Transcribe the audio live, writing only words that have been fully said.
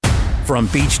From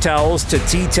beach towels to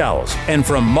tea towels, and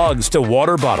from mugs to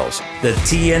water bottles, the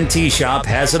TNT Shop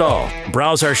has it all.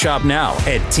 Browse our shop now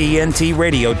at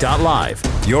tntradio.live.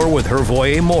 You're with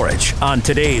Hrvoje Morić on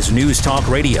today's News Talk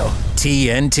Radio,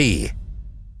 TNT.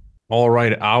 All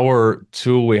right, hour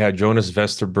 2, we had Jonas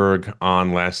Vesterberg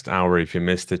on last hour. If you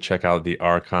missed it, check out the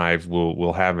archive.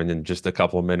 We'll have it in just a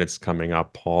couple of minutes coming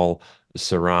up. Paul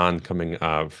Serran coming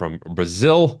from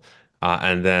Brazil,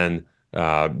 and then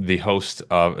the host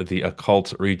of the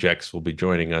Occult Rejects will be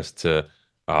joining us to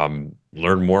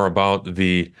learn more about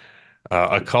the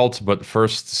occult. But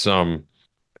first, some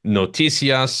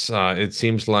noticias. It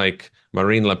seems like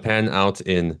Marine Le Pen out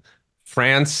in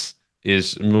France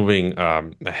is moving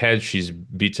ahead. She's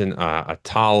beaten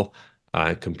Attal,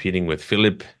 competing with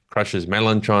Philippe, crushes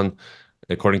Mélenchon,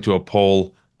 according to a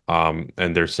poll.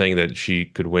 And they're saying that she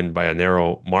could win by a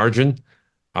narrow margin.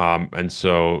 And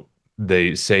so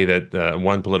they say that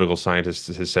one political scientist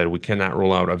has said we cannot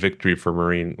rule out a victory for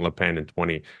Marine Le Pen in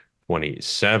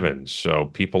 2027. So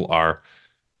people are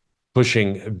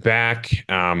pushing back.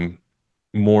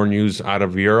 More news out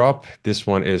of Europe. This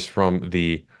one is from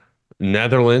the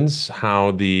Netherlands,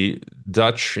 how the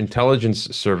Dutch intelligence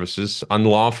services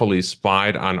unlawfully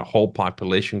spied on whole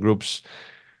population groups.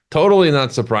 Totally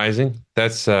not surprising.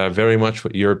 That's very much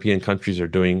what European countries are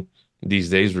doing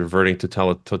these days, reverting to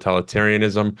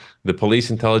totalitarianism. The police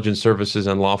intelligence services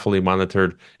unlawfully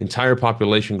monitored entire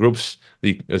population groups.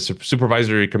 The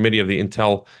Supervisory Committee of the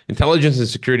Intelligence and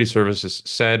Security Services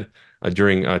said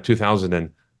during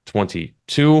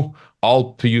 2022,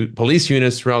 all police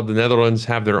units throughout the Netherlands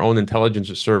have their own intelligence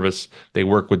service. They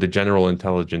work with the General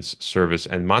Intelligence Service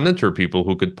and monitor people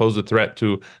who could pose a threat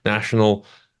to national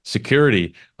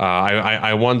security.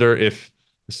 I wonder if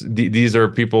these are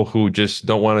people who just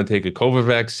don't want to take a COVID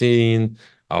vaccine,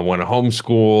 want to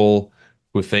homeschool,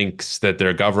 who thinks that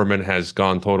their government has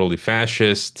gone totally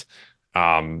fascist.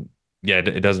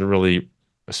 It doesn't really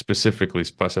specifically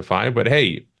specify, but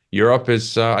hey, Europe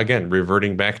is, again,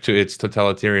 reverting back to its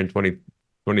totalitarian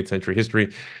 20th century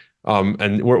history.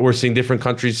 And we're seeing different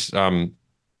countries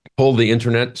pull the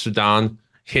internet. Sudan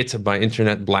hit by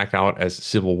internet blackout as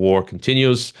civil war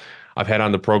continues. I've had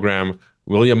on the program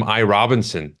William I.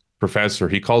 Robinson, professor.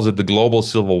 He calls it the global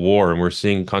civil war. And we're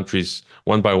seeing countries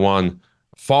one by one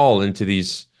fall into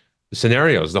these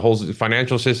scenarios. The whole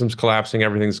financial system's collapsing,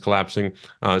 everything's collapsing.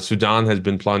 Sudan has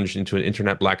been plunged into an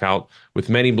internet blackout, with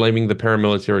many blaming the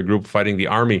paramilitary group fighting the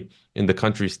army in the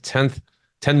country's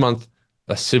 10-month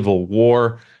civil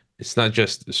war. It's not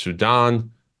just Sudan.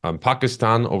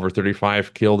 Pakistan, over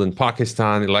 35 killed in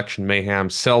Pakistan, election mayhem,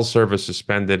 cell service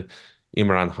suspended.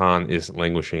 Imran Khan is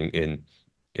languishing in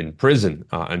prison.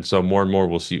 And so more and more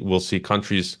we'll see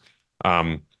countries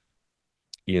cutting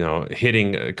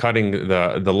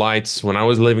the lights. When I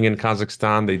was living in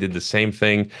Kazakhstan, they did the same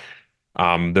thing.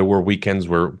 There were weekends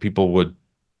where people would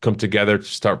come together to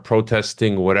start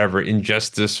protesting whatever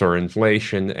injustice or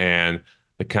inflation, and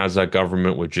the Kazakh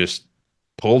government would just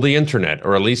pull the internet,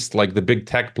 or at least like the big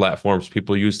tech platforms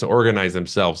people use to organize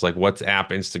themselves, like WhatsApp,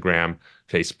 Instagram,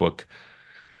 Facebook,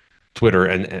 Twitter,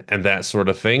 and that sort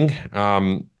of thing.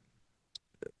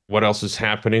 What else is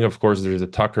happening? Of course, there's a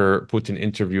Tucker Putin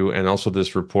interview, and also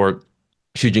this report.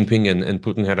 Xi Jinping and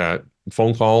Putin had a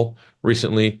phone call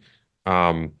recently,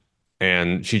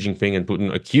 and Xi Jinping and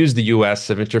Putin accused the U.S.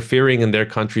 of interfering in their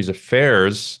country's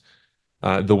affairs.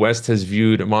 The West has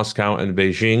viewed Moscow and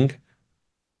Beijing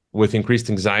with increased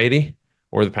anxiety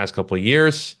over the past couple of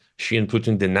years. Xi and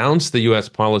Putin denounced the U.S.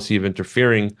 policy of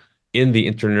interfering in the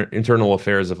internal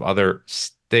affairs of other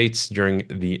states during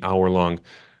the hour-long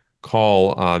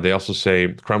call. They also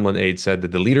say, Kremlin aide said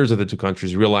that the leaders of the two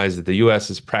countries realize that the U.S.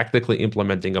 is practically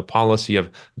implementing a policy of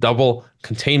double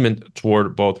containment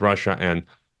toward both Russia and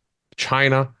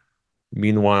China.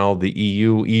 Meanwhile, the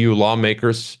EU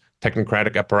lawmakers,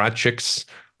 technocratic apparatchiks,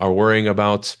 are worrying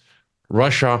about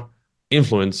Russia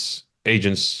influence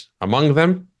agents among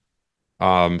them.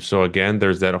 So again,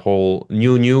 there's that whole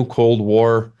new Cold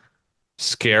War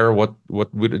scare. What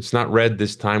it's not red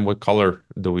this time. What color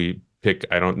do we pick?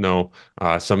 I don't know.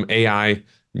 Some AI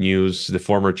news. The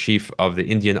former chief of the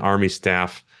Indian Army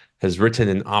staff has written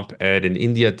an op-ed in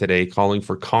India today calling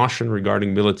for caution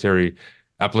regarding military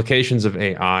applications of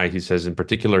AI. He says, in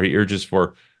particular, he urges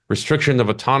for restriction of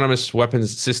autonomous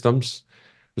weapons systems,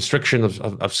 restriction of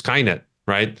Skynet,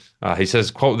 right? He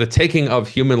says, quote, the taking of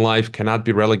human life cannot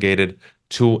be relegated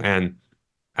to an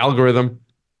algorithm.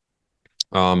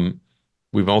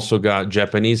 We've also got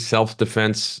Japanese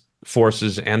self-defense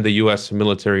forces and the U.S.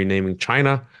 military naming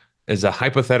China as a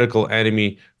hypothetical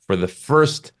enemy for the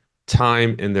first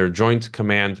time in their joint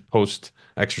command post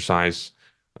exercise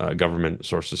government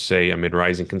sources say, amid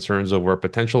rising concerns over a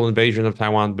potential invasion of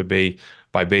Taiwan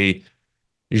by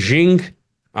Beijing.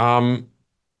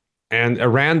 And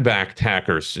Iran-backed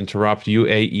hackers interrupt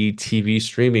UAE TV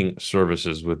streaming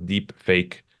services with deep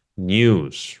fake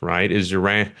news, right? Is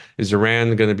Iran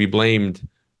going to be blamed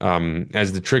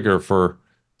as the trigger for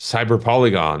cyber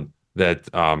polygon that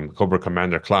Cobra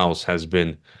Commander Klaus has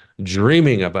been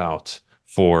dreaming about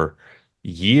for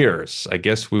years? I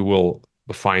guess we will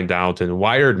find out. And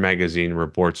Wired magazine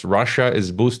reports Russia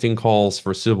is boosting calls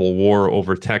for civil war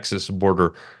over Texas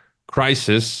border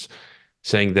crisis,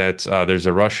 saying that there's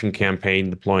a Russian campaign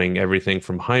deploying everything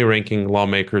from high-ranking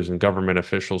lawmakers and government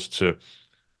officials to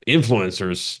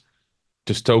influencers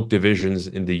to stoke divisions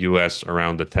in the U.S.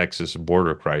 around the Texas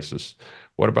border crisis.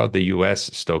 What about the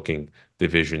U.S. stoking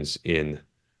divisions in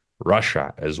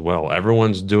Russia as well?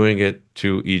 Everyone's doing it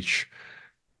to each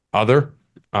other.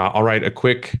 All right, a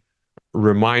quick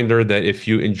reminder that if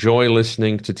you enjoy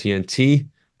listening to TNT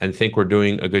and think we're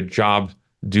doing a good job,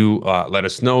 do let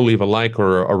us know. Leave a like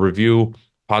or a review,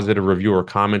 positive review or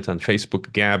comment on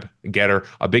Facebook, Gab, Getter.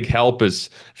 A big help is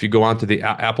if you go onto the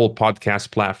Apple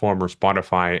Podcast platform or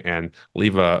Spotify and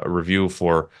leave a review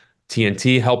for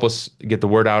TNT. Help us get the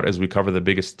word out as we cover the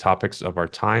biggest topics of our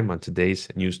time on today's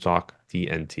News Talk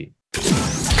TNT.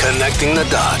 Connecting the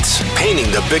dots, painting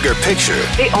the bigger picture.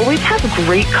 They always have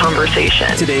great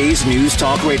conversation. Today's News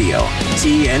Talk Radio,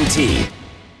 TNT.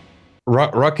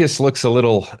 Ruckus looks a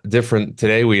little different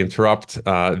today. We interrupt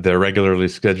the regularly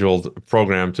scheduled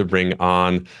program to bring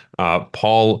on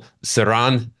Paul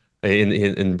Serran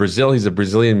in Brazil. He's a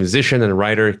Brazilian musician and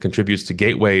writer. He contributes to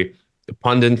Gateway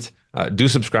Pundit. Do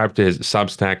subscribe to his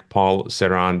Substack,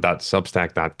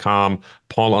 paulserran.substack.com,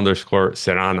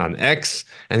 Paul_Serran on X,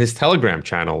 and his Telegram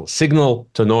channel, Signal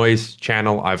to Noise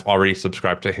channel. I've already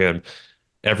subscribed to him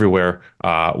everywhere.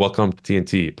 Welcome to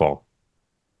TNT, Paul.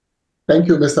 Thank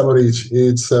you, Mr. Morić.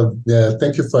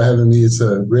 Thank you for having me. It's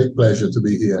a great pleasure to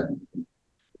be here.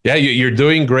 Yeah, you're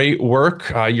doing great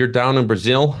work. You're down in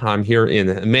Brazil. I'm here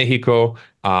in Mexico,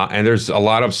 and there's a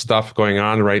lot of stuff going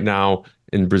on right now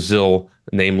in Brazil,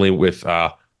 namely with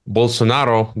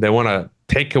Bolsonaro. They want to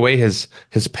take away his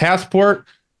passport.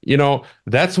 You know,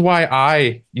 that's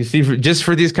why you see, just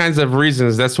for these kinds of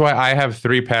reasons, that's why I have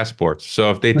 3 passports. So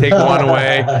if they take one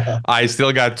away, I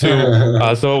still got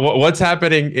 2. So what's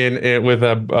happening with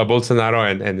Bolsonaro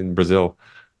and in Brazil?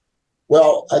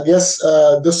 Well, I guess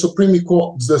the Supreme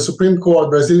Court,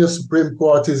 Brazilian Supreme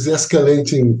Court, is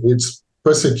escalating its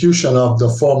persecution of the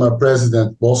former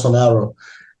president Bolsonaro.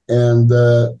 And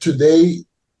today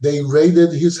they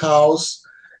raided his house,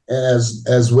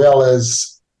 as well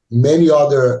as many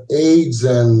other aides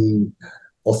and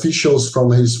officials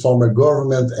from his former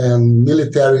government and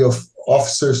military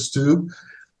officers too.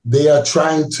 They are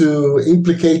trying to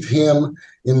implicate him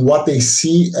in what they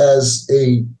see as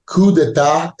a coup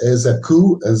d'etat, as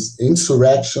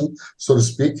insurrection, so to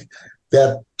speak,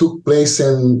 that took place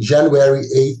in January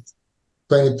 8th,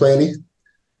 2020,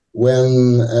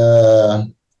 when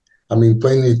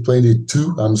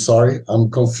 2022, I'm sorry,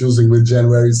 I'm confusing with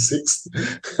January 6th.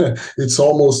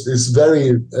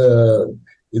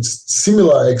 It's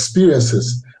similar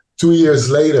experiences. 2 years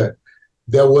later,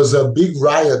 there was a big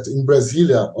riot in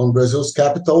Brasilia, on Brazil's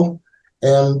capital,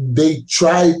 and they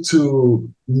tried to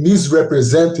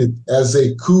misrepresent it as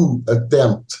a coup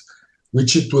attempt,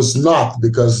 which it was not,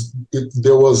 because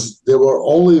there were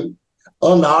only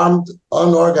unarmed,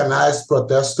 unorganized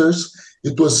protesters.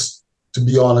 It was, to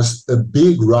be honest, a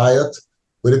big riot,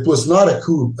 but it was not a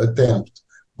coup attempt.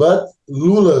 But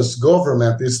Lula's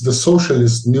government is the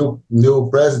socialist new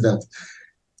president.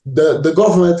 The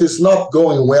government is not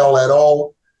going well at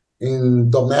all in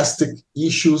domestic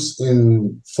issues,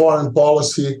 in foreign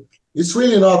policy. It's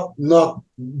really not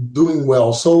doing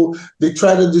well. So they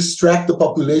try to distract the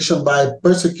population by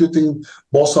persecuting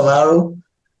Bolsonaro.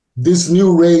 This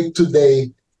new raid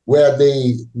today, where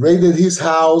they raided his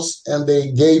house and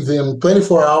they gave him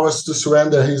 24 hours to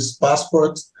surrender his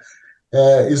passport,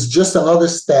 is just another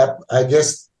step. I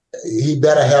guess he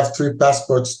better have 3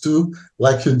 passports too,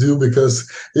 like you do, because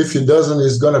if he doesn't,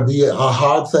 it's going to be a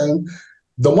hard thing.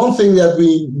 The one thing that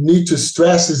we need to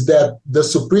stress is that the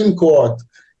Supreme Court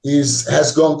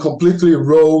has gone completely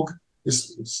rogue.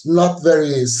 It's not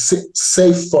very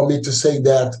safe for me to say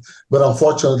that, but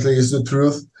unfortunately it's the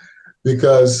truth,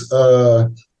 because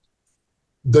the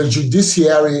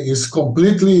judiciary is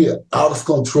completely out of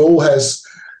control, has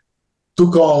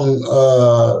took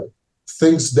on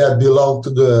things that belong to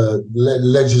the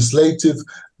legislative,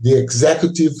 the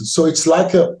executive. So it's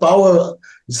like the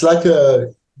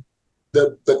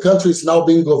country is now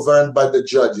being governed by the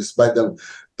judges, by the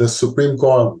the Supreme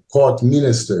Court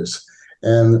ministers.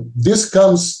 And this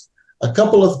comes a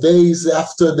couple of days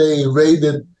after they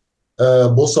raided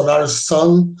Bolsonaro's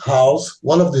son's house.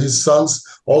 One of his sons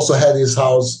also had his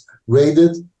house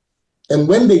raided. And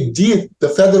when they did, the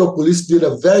federal police did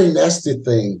a very nasty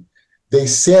thing. They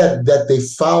said that they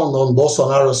found on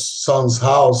Bolsonaro's son's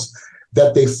house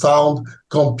that they found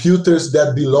computers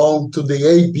that belong to the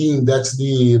ABIN, that's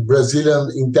the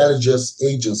Brazilian intelligence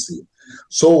agency.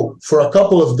 So for a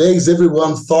couple of days,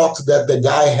 everyone thought that the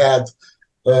guy had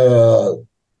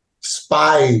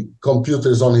spy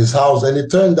computers on his house, and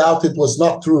it turned out it was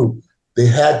not true. They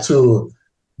had to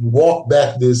walk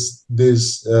back this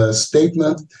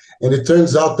statement, and it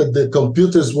turns out that the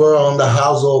computers were on the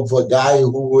house of a guy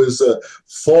who was a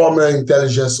former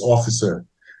intelligence officer,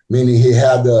 meaning he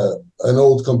had an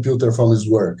old computer from his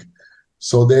work.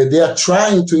 So they are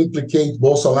trying to implicate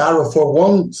Bolsonaro for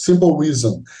one simple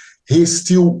reason. He's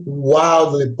still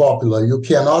wildly popular. You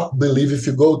cannot believe, if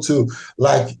you go to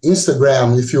like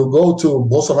Instagram, if you go to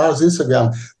Bolsonaro's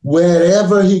Instagram,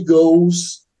 wherever he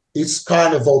goes, it's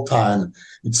carnival time.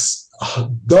 It's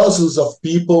dozens of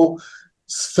people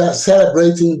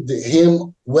celebrating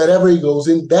him wherever he goes.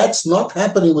 And that's not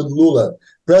happening with Lula.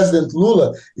 President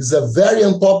Lula is a very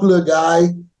unpopular guy.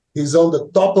 He's on the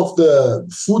top of the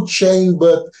food chain,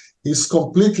 but he's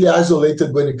completely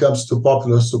isolated when it comes to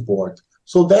popular support.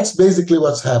 So that's basically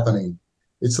what's happening.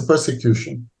 It's a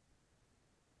persecution.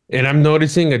 And I'm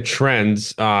noticing a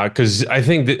trend because I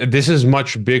think this is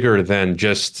much bigger than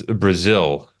just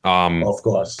Brazil. Of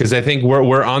course. Because I think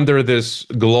we're under this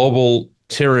global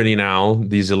tyranny now,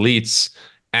 these elites,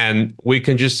 and we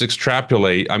can just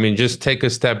extrapolate. I mean, just take a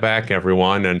step back,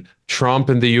 everyone, and Trump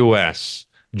in the US,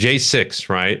 J6,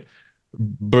 right?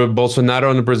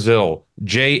 Bolsonaro in Brazil,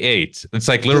 J8. It's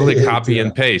like literally J8, copy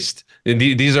and paste. And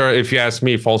these are, if you ask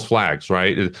me, false flags,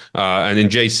 right? And in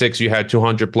J6, you had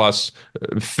 200 plus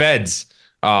feds.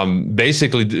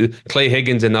 Basically, Clay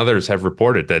Higgins and others have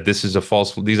reported that these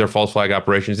are false flag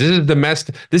operations.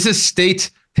 This is state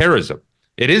terrorism.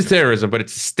 It is terrorism, but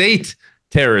it's state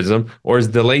terrorism, or as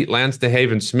the late Lance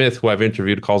DeHaven Smith, who I've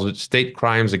interviewed, calls it state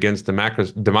crimes against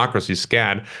democracy,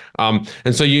 SCAD.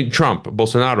 And so Trump,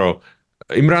 Bolsonaro,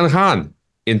 Imran Khan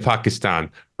in Pakistan,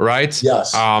 right?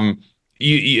 Yes.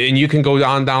 You can go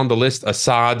down the list.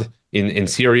 Assad in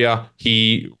Syria,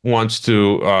 he wants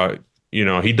to,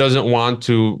 he doesn't want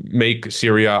to make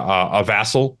Syria a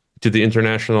vassal to the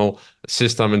international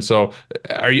system. And so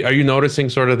are you noticing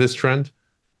sort of this trend?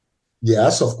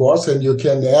 Yes, of course. And you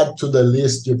can add to the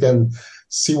list, you can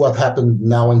see what happened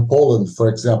now in Poland, for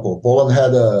example. Poland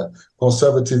had a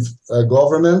conservative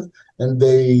government, and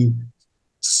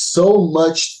so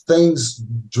much things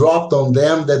dropped on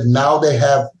them that now they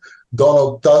have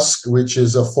Donald Tusk, which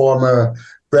is a former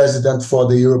president for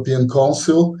the European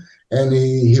Council. And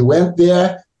he went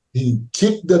there, he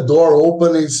kicked the door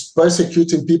open, he's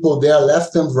persecuting people there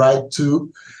left and right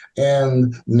too.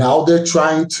 And now they're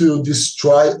trying to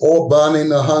destroy Orban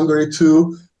in Hungary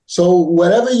too. So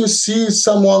wherever you see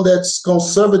someone that's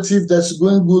conservative, that's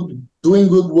doing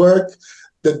good work,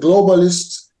 the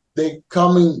globalists, they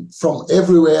coming from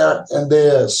everywhere, and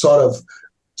they're sort of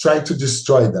trying to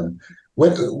destroy them.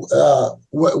 When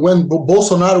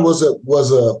Bolsonaro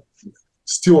was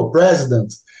still a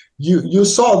president, you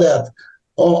saw that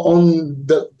on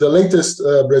the latest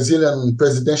Brazilian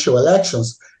presidential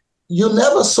elections. You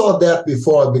never saw that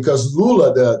before, because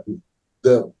Lula,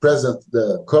 the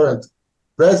current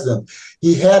president,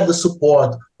 he had the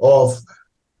support of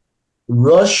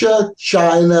Russia,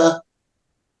 China,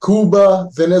 Cuba,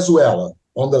 Venezuela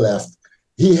on the left.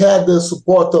 He had the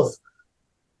support of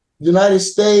United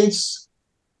States,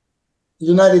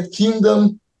 United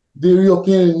Kingdom, the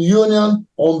European Union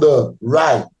on the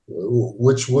right,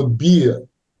 which would be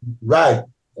right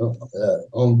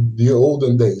on the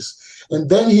olden days. And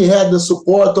then he had the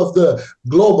support of the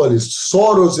globalists,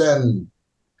 Soros and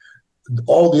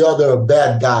all the other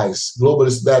bad guys,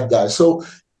 globalist bad guys. So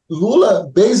Lula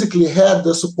basically had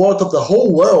the support of the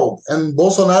whole world, and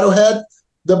Bolsonaro had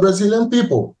the Brazilian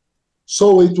people.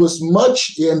 So it was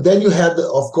much, and then you had,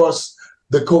 of course,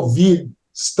 the COVID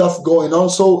stuff going on.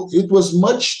 So it was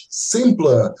much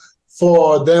simpler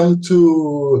for them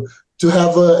to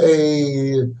have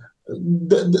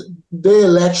the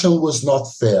election was not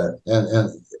fair,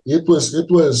 and it was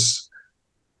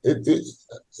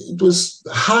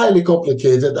highly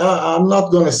complicated. I'm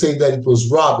not going to say that it was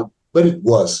robbed, but it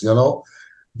was.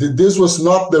 This was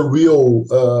not the real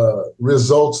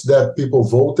results that people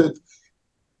voted.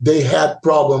 They had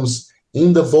problems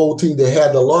in the voting. They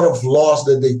had a lot of laws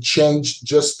that they changed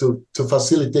just to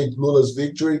facilitate Lula's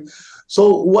victory.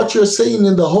 So what you're saying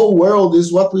in the whole world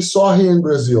is what we saw here in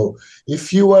Brazil.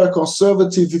 If you are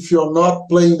conservative, if you're not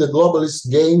playing the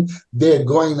globalist game, they're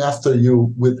going after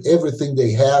you with everything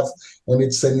they have. And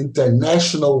it's an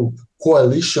international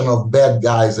coalition of bad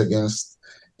guys against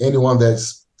anyone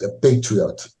that's a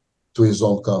patriot to his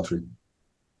own country.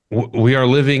 We are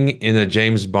living in a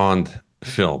James Bond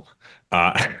film.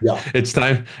 Yeah. It's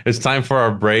time for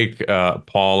our break,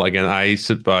 Paul. Again,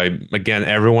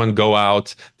 everyone go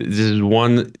out. This is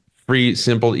one free,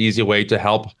 simple, easy way to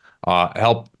help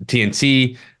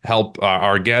TNT, help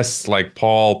our guests like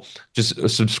Paul. Just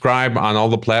subscribe on all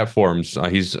the platforms.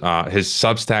 His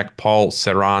Substack, Paul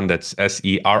Serran, that's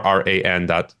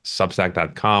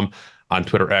SERRAN.substack.com. On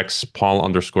Twitter X,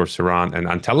 Paul_Serran, and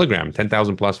on Telegram,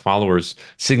 10,000 plus followers,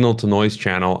 Signal to Noise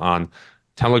channel on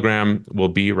Telegram. We'll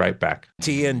be right back.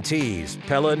 TNT's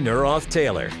Pella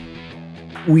Nuroff-Taylor.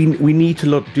 We need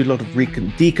to do a lot of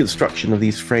deconstruction of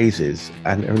these phrases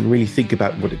and really think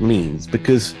about what it means,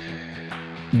 because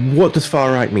what does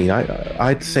far right mean?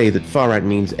 I'd say that far right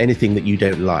means anything that you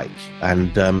don't like,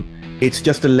 and it's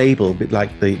just a label, a bit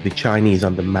like the Chinese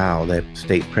under Mao, their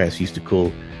state press used to call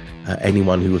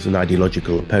anyone who was an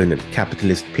ideological opponent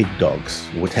capitalist pig dogs,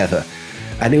 whatever.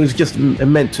 And it was just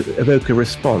meant to evoke a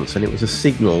response, and it was a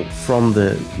signal from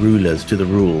the rulers to the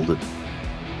rule that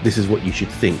this is what you should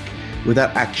think,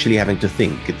 without actually having to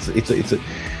think. It's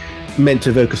meant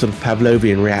to evoke a sort of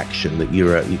Pavlovian reaction that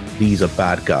these are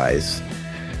bad guys,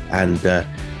 and a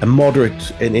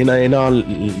moderate in our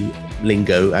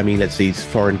lingo. I mean, let's see, it's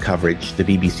foreign coverage. The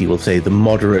BBC will say the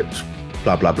moderate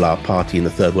blah blah blah party in the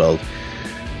third world.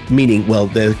 Meaning, well,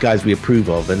 they're guys we approve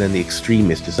of, and then the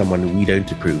extremist is someone we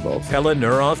don't approve of. Pella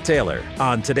Nuroff-Taylor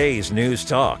on today's News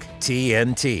Talk,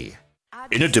 TNT.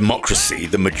 In a democracy,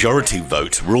 the majority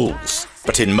vote rules.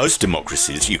 But in most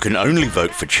democracies, you can only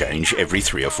vote for change every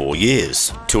 3 or 4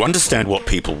 years. To understand what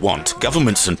people want,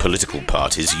 governments and political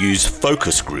parties use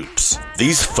focus groups.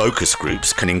 These focus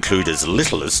groups can include as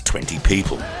little as 20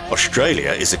 people.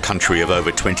 Australia is a country of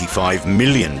over 25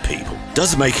 million people.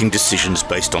 Does making decisions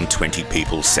based on 20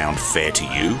 people sound fair to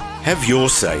you? Have your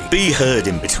say. Be heard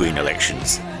in between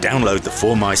elections. Download the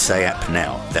 4MySay app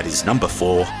now. That is number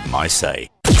 4, MySay.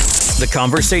 The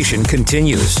conversation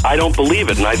continues. I don't believe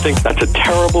it, and I think that's a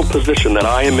terrible position that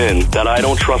I am in, that I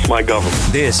don't trust my government.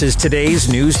 This is today's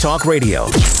News Talk Radio,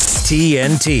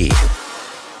 TNT.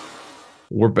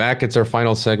 We're back. It's our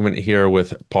final segment here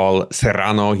with Paul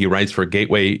Serrano. He writes for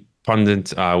Gateway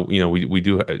Pundit. We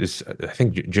do. I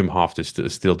think Jim Hoft is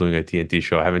still doing a TNT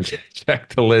show. I haven't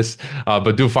checked the list,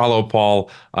 but do follow Paul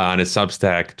on his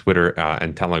Substack, Twitter,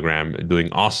 and Telegram.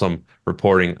 Doing awesome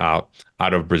reporting out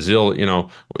of Brazil.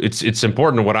 It's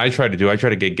important. What I try to do, I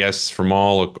try to get guests from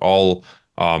all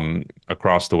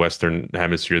across the Western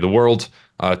Hemisphere, the world,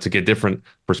 to get different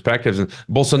perspectives. And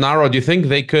Bolsonaro, do you think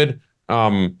they could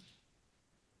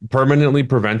permanently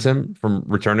prevent him from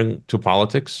returning to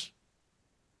politics?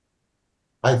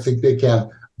 I think they can.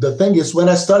 The thing is, when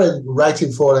I started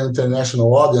writing for an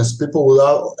international audience, people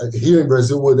here in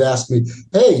Brazil would ask me,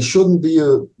 "Hey, shouldn't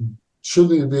you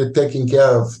be taking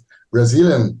care of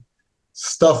Brazilian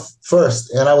stuff first?"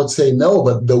 And I would say no,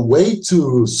 but the way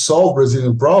to solve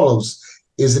Brazilian problems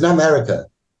is in America.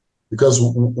 Because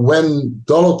when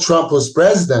Donald Trump was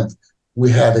president,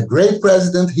 we had a great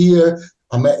president here.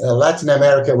 Latin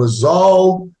America was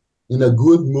all in a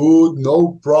good mood,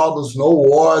 no problems, no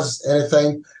wars,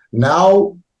 anything.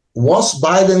 Now, once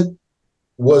Biden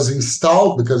was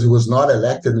installed, because he was not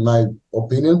elected, in my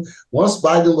opinion, once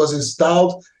Biden was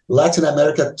installed, Latin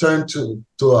America turned to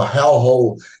a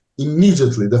hellhole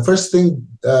immediately. The first thing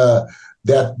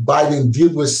that Biden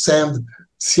did was send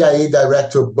CIA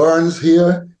Director Burns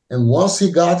here. And once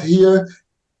he got here,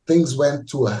 things went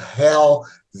to hell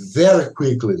very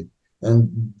quickly. And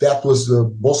that was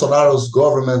Bolsonaro's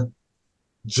government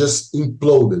just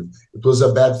imploded. It was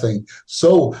a bad thing.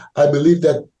 So I believe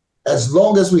that as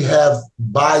long as we have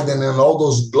Biden and all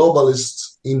those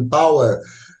globalists in power,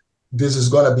 this is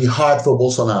going to be hard for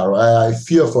Bolsonaro. I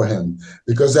fear for him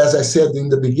because, as I said in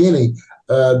the beginning,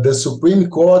 the Supreme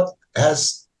Court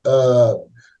has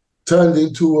turned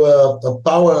into a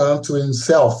power unto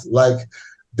itself. Like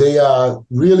they are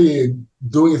really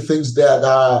doing things that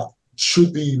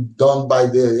should be done by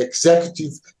the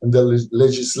executive and the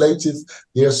legislative.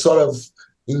 They are sort of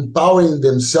empowering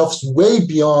themselves way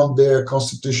beyond their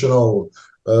constitutional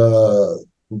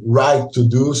right to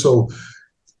do so.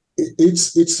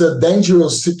 It's a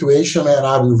dangerous situation, and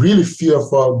I really fear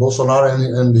for Bolsonaro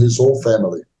and his whole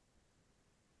family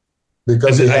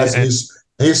because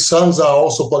his sons are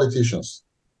also politicians.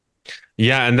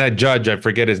 Yeah, and that judge, I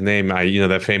forget his name.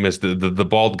 That famous the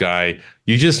bald guy.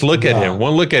 You just look at him,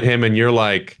 one look at him, and you're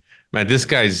like, man, this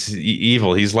guy's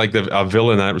evil. He's like a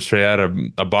villain that was straight out of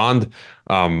a Bond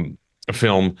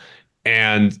film.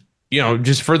 And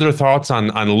just further thoughts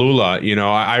on Lula.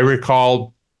 I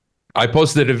recall I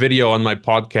posted a video on my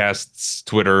podcast's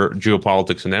Twitter,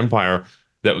 Geopolitics and Empire,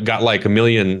 that got like 1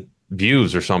 million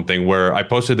views or something, where I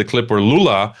posted the clip where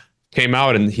Lula came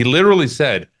out and he literally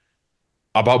said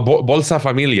about Bolsa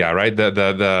Familia, right?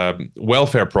 The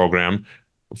welfare program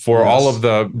for all of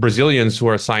the Brazilians who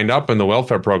are signed up in the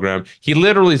welfare program. He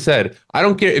literally said, I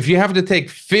don't care if you have to take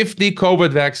 50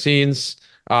 COVID vaccines,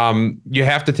 you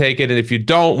have to take it. And if you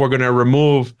don't, we're going to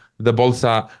remove the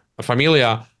Bolsa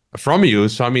Familia from you.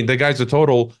 So, I mean, the guy's a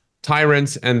total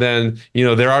tyrant. And then,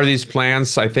 there are these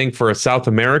plans, I think, for a South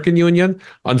American Union.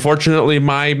 Unfortunately,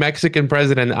 my Mexican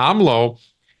president, AMLO,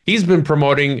 he's been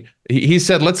promoting, he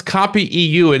said, let's copy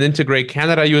EU and integrate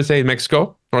Canada, USA, and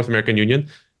Mexico, North American Union.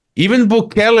 Even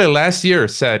Bukele last year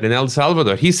said in El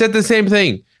Salvador, he said the same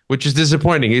thing, which is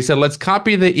disappointing. He said, let's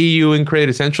copy the EU and create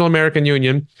a Central American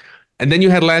Union. And then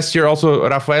you had last year also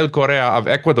Rafael Correa of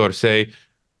Ecuador say,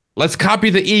 let's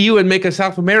copy the EU and make a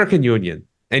South American Union.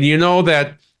 And you know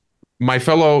that my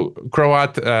fellow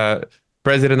Croat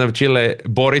president of Chile,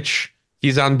 Borić,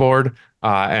 he's on board,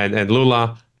 and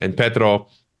Lula and Petro.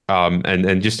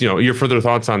 And just, your further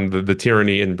thoughts on the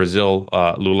tyranny in Brazil,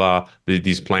 Lula,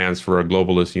 these plans for a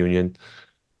globalist union.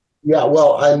 Yeah,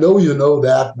 well, I know you know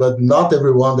that, but not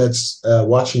everyone that's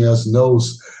watching us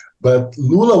knows. But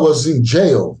Lula was in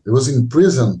jail. He was in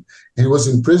prison. He was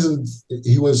in prison.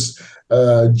 He was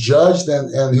judged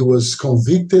and he was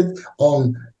convicted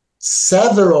on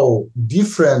several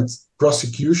different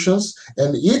prosecutions.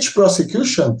 And each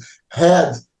prosecution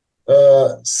had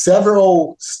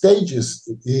several stages.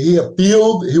 He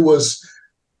appealed. He was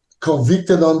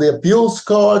convicted on the appeals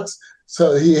court.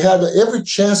 So he had every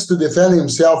chance to defend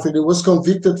himself, and he was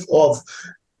convicted of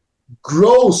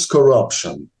gross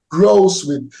corruption,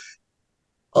 with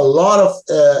a lot of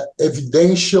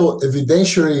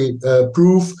evidentiary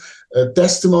proof,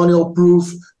 testimonial proof.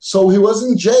 So he was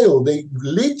in jail. They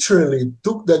literally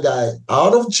took the guy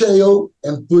out of jail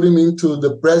and put him into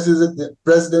the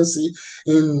presidency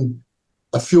in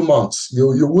a few months.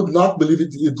 You would not believe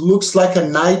it. It looks like a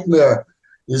nightmare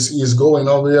is going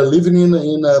on. We are living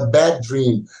in a bad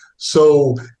dream.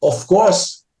 So, of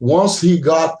course, once he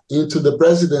got into the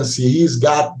presidency, he's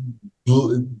got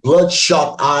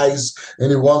bloodshot eyes,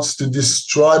 and he wants to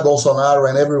destroy Bolsonaro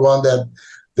and everyone that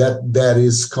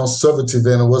is conservative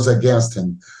and was against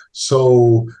him.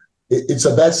 So it's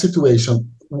a bad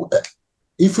situation.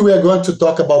 If we are going to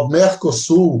talk about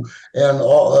Mercosul and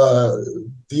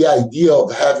the idea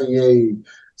of having a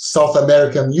South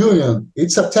American Union,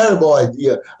 it's a terrible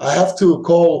idea. I have to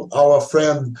call our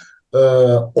friend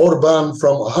Orban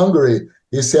from Hungary.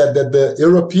 He said that the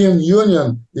European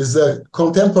Union is a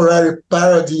contemporary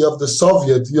parody of the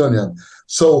Soviet Union.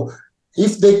 So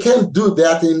if they can't do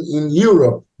that in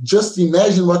Europe, just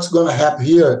imagine what's going to happen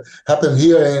here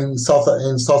in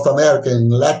South America, in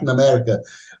Latin America.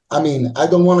 I mean, I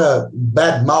don't want to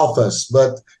badmouth us,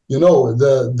 but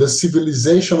the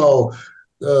civilizational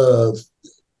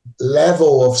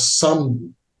level of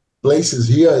some places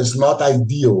here is not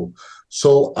ideal.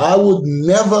 So I would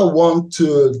never want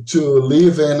to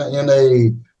live in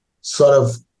a sort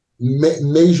of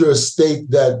major state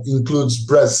that includes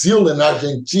Brazil and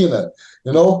Argentina.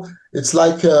 It's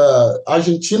like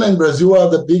Argentina and Brazil are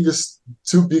the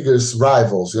two biggest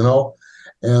rivals, and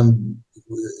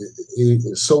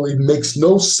so it makes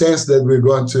no sense that we're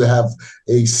going to have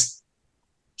a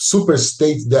super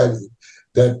state that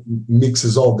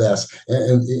mixes all that.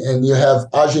 And you have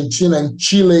Argentina and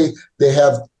Chile, they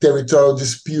have territorial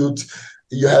dispute.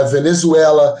 You have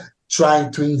Venezuela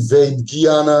trying to invade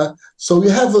Guyana. So you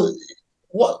have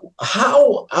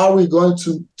how are we going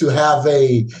to have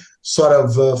a sort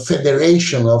of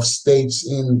federation of states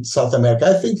in South America?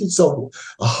 I think it's a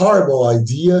horrible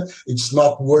idea. It's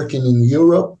not working in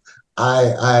Europe.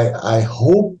 I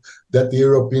hope that the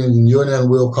European Union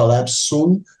will collapse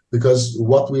soon, because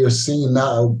what we are seeing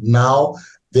now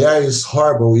there is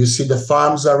horrible. You see the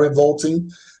farms are revolting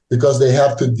because they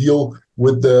have to deal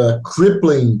with the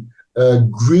crippling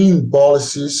green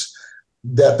policies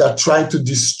that are trying to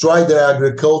destroy their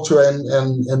agriculture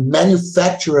and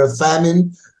manufacture a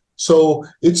famine. So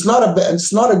it's not a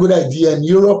good idea in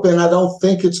Europe, and I don't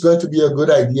think it's going to be a good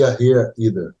idea here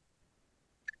either.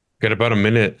 Got about a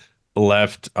minute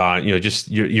left. Just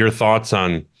your thoughts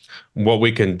on what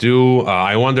we can do.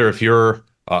 I wonder if you're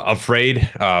afraid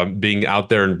being out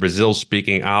there in Brazil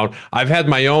speaking out. I've had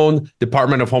my own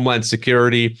Department of Homeland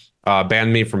Security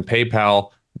ban me from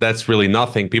PayPal. That's really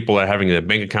nothing. People are having their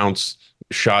bank accounts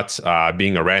shut,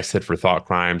 being arrested for thought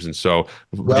crimes. And so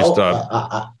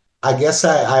I guess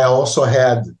I also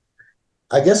had,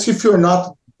 I guess if you're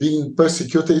not being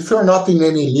persecuted, if you're not in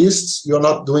any lists, you're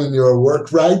not doing your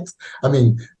work right. I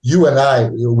mean, you and I,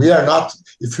 we are not,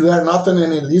 if you are not on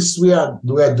any lists, we are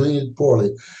doing it poorly.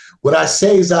 What I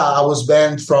say is I was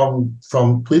banned from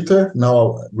Twitter,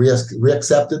 now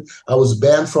reaccepted. I was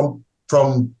banned from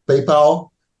PayPal.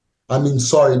 I mean,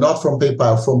 sorry, not from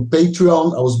PayPal, from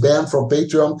Patreon. I was banned from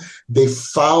Patreon. They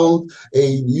found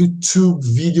a YouTube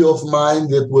video of mine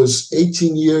that was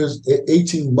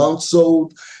 18 months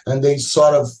old, and they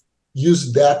sort of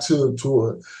used that to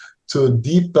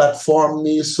deplatform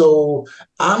me. So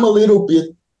I'm a little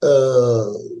bit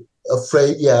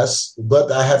afraid, yes,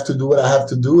 but I have to do what I have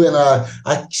to do. And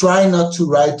I try not to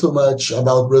write too much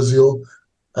about Brazil.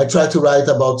 I try to write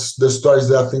about the stories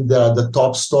that I think that are the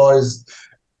top stories.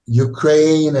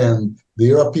 Ukraine and the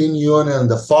European Union,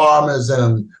 the farmers,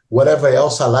 and whatever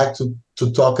else I like to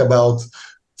talk about.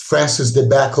 France's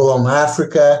debacle on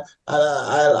Africa.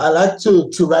 I like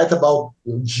to write about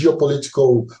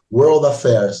geopolitical world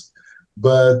affairs,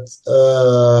 but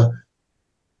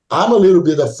I'm a little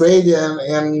bit afraid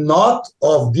and not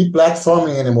of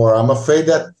deplatforming anymore. I'm afraid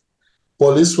that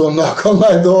police will knock on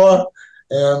my door,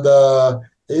 and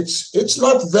it's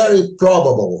not very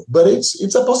probable, but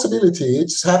it's a possibility.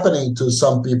 It's happening to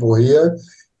some people here,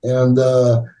 and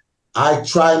I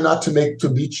try not to make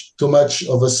too much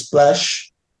of a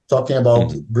splash talking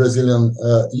about Brazilian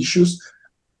issues.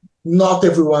 Not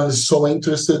everyone is so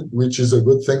interested, which is a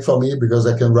good thing for me because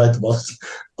I can write about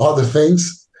other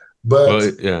things.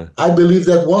 But I believe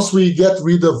that once we get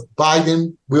rid of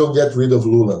Biden, we'll get rid of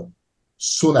Lula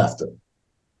soon after.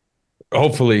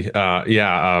 Hopefully,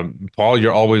 Paul,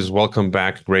 you're always welcome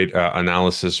back. Great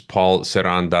analysis.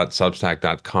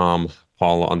 paulserran.substack.com,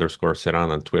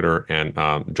 Paul_Serran on Twitter, and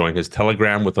join his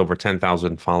Telegram with over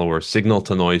 10,000 followers, Signal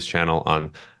to Noise channel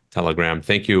on Telegram.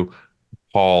 Thank you,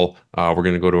 Paul. We're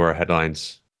going to go to our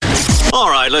headlines. All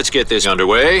right, let's get this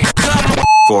underway.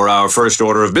 For our first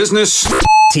order of business,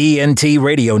 TNT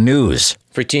Radio News.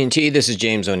 For TNT, this is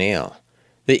James O'Neill.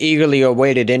 The eagerly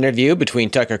awaited interview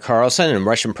between Tucker Carlson and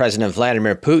Russian President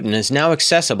Vladimir Putin is now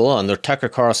accessible on the Tucker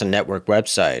Carlson Network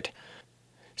website.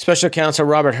 Special Counsel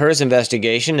Robert Hur's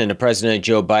investigation into President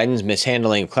Joe Biden's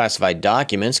mishandling of classified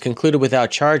documents concluded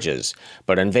without charges,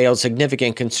 but unveiled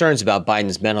significant concerns about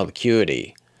Biden's mental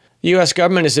acuity. The U.S.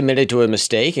 government has admitted to a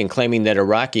mistake in claiming that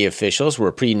Iraqi officials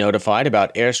were pre-notified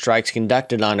about airstrikes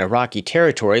conducted on Iraqi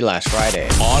territory last Friday.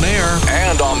 On air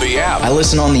and on the app. I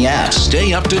listen on the app.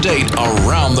 Stay up to date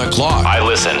around the clock. I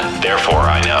listen, therefore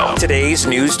I know. Today's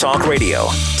News Talk Radio,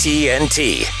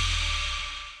 TNT.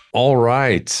 All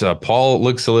right. Paul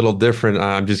looks a little different.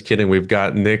 I'm just kidding. We've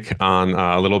got Nick on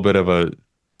a little bit of a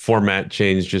format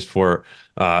change just for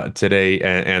today.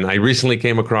 And I recently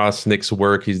came across Nick's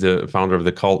work. He's the founder of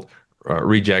the cult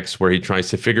Rejects, where he tries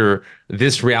to figure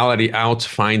this reality out,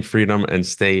 find freedom, and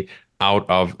stay out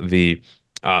of the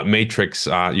matrix.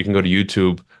 You can go to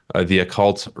YouTube, The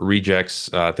Occult Rejects.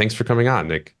 Thanks for coming on,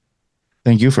 Nick.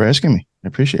 Thank you for asking me. I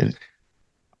appreciate it.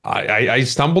 I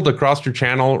stumbled across your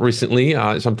channel recently.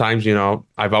 Sometimes,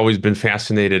 I've always been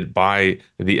fascinated by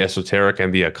the esoteric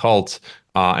and the occult.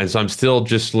 And so I'm still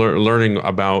just learning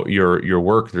about your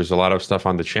work. There's a lot of stuff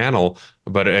on the channel.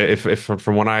 But if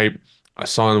from what I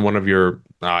saw in one of your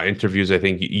interviews, I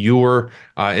think you were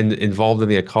involved in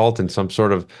the occult in some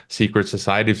sort of secret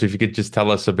society. So if you could just tell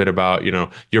us a bit about,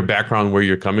 your background, where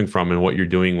you're coming from, and what you're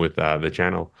doing with the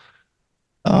channel.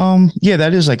 Yeah,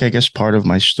 that is I guess part of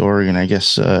my story, and I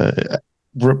guess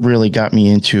really got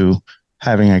me into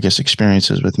having,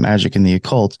 experiences with magic and the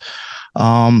occult.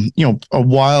 A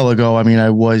while ago, I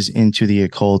was into the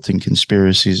occult and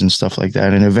conspiracies and stuff like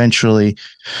that, and eventually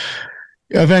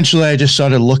I just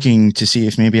started looking to see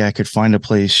if maybe I could find a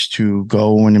place to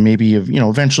go and maybe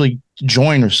eventually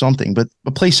join or something, but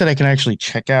a place that I can actually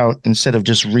check out instead of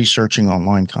just researching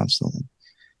online constantly.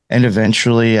 And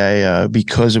eventually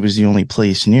because it was the only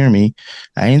place near me,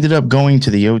 I ended up going to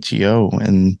the OTO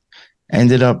and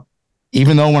ended up,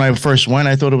 even though when I first went,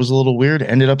 I thought it was a little weird,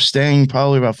 ended up staying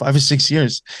probably about 5 or 6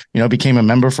 years, became a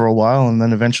member for a while and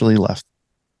then eventually left.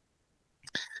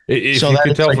 So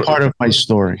that's part of my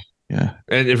story. Yeah.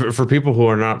 And for people who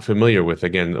are not familiar with,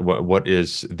 again, what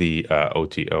is the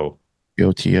OTO? The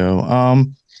OTO.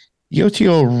 The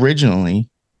OTO originally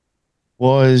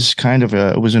was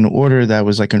it was an order that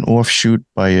was like an offshoot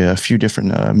by a few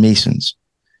different Masons.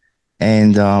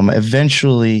 And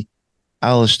eventually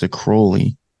Aleister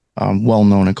Crowley,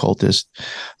 well-known occultist.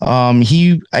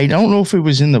 I don't know if it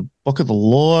was in the Book of the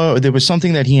Law or there was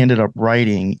something that he ended up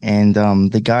writing, and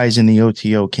the guys in the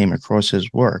OTO came across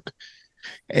his work.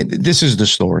 And this is the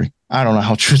story. I don't know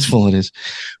how truthful it is,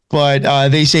 but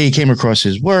they say he came across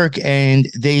his work and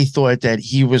they thought that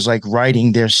he was like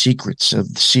writing their secrets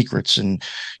and,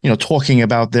 talking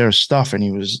about their stuff.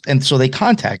 And so they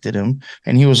contacted him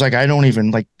and he was like, I don't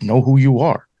even know who you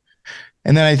are.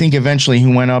 And then I think eventually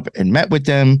he went up and met with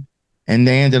them, and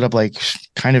they ended up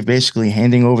kind of basically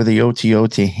handing over the OTO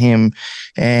to him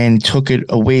and took it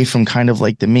away from kind of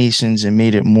like the Masons and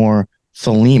made it more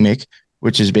Thelemic,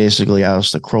 which is basically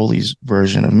Aleister Crowley's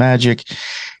version of magic,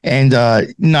 and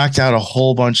knocked out a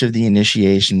whole bunch of the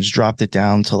initiations, dropped it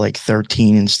down to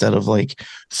 13 instead of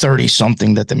 30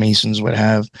 something that the Masons would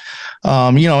have.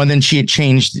 And then she had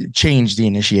changed the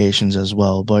initiations as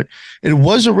well. But it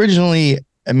was originally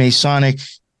a Masonic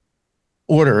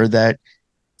order that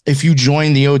if you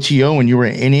joined the OTO and you were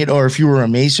in it, or if you were a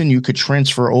Mason, you could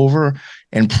transfer over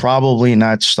and probably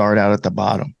not start out at the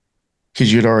bottom,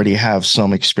 because you'd already have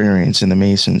some experience in the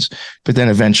Masons. But then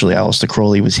eventually Aleister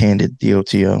Crowley was handed the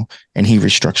OTO and he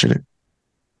restructured it.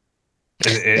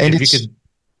 And if you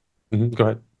could go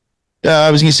ahead.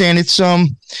 I was going to say, and it's a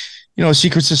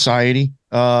secret society.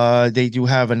 They do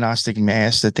have a Gnostic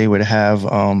mass that they would have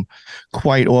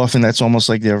quite often. That's almost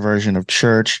like their version of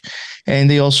church. And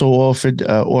they also offered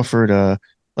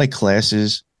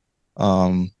classes,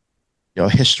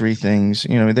 history things.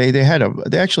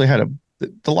 They actually had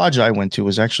the lodge I went to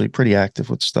was actually pretty active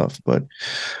with stuff, but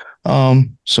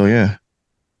so yeah.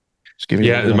 Just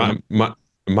giving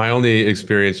my only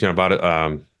experience, about it,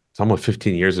 it's almost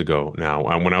 15 years ago now.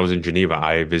 When I was in Geneva,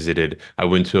 I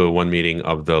went to one meeting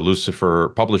of the Lucifer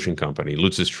Publishing Company,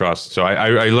 Lucis Trust. So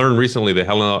I learned recently that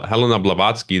Helena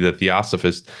Blavatsky, the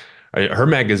Theosophist, her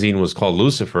magazine was called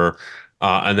Lucifer,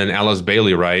 and then Alice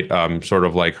Bailey, right, sort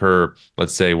of like her,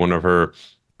 let's say one of her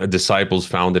disciples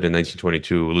founded in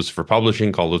 1922 Lucifer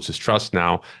Publishing, called Lucis Trust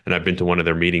now, and I've been to one of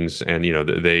their meetings, and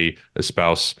they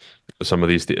espouse some of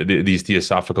these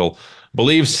theosophical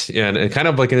beliefs, and kind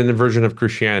of like an inversion of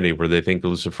Christianity, where they think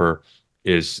Lucifer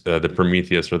is the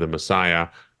Prometheus or the Messiah,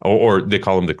 or they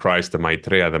call him the Christ, the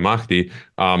Maitreya, the Mahdi.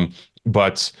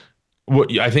 But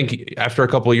I think after a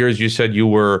couple of years, you said you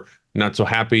were not so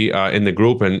happy in the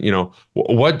group, and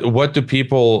what do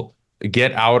people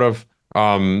get out of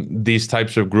these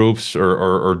types of groups,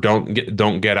 or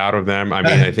don't get out of them? I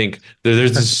mean, I think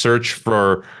there's this search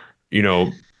for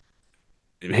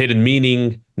hidden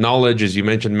meaning, knowledge, as you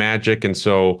mentioned, magic, and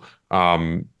so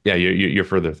your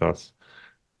further thoughts.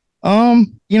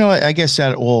 I guess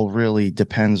that all really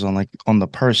depends on the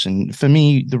person. For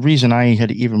me, the reason I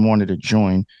had even wanted to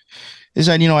join is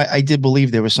that I did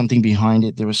believe there was something behind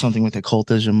it. There was something with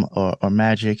occultism or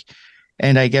magic.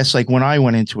 And I guess when I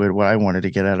went into it, what I wanted to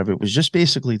get out of it was just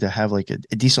basically to have a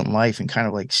decent life and kind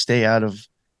of stay out of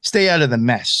the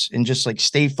mess and just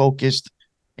stay focused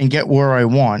and get where I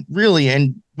want,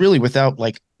 really without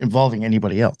involving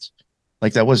anybody else.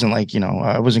 That wasn't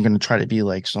I wasn't going to try to be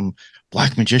some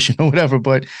black magician or whatever,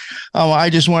 but I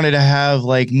just wanted to have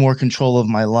more control of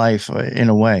my life in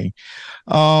a way.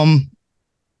 I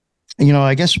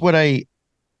guess what I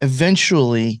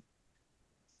eventually,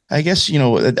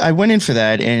 I went in for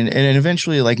that, and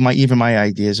eventually my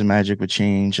ideas of magic would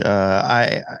change.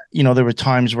 There were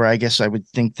times where I guess I would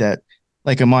think that,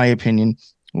 in my opinion,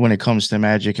 when it comes to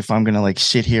magic, if I'm going to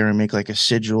sit here and make a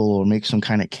sigil or make some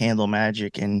kind of candle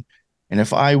magic, and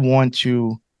if I want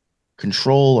to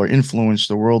control or influence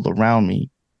the world around me,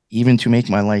 even to make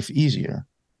my life easier,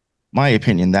 my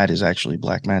opinion, that is actually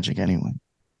black magic anyway.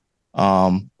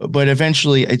 But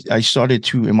eventually I started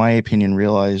to, in my opinion,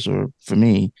 realize, or for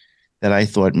me, that I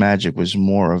thought magic was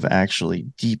more of actually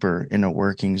deeper inner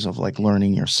workings of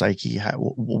learning your psyche.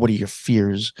 What are your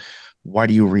fears? Why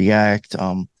do you react?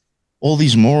 All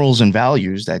these morals and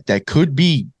values that could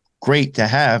be great to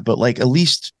have, but at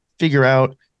least figure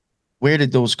out, where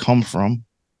did those come from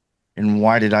and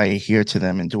why did I adhere to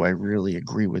them? And do I really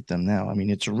agree with them now? I mean,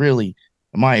 it's really,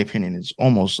 in my opinion, it's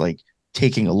almost like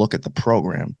taking a look at the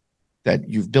program that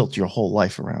you've built your whole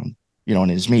life around,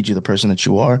 and it's made you the person that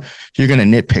you are. You're going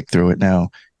to nitpick through it now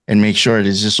and make sure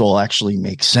does this all actually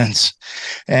make sense.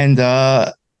 And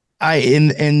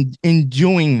in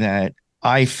doing that,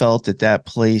 I felt that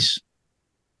place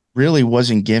really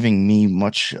wasn't giving me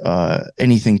much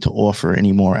anything to offer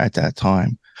anymore at that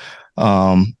time.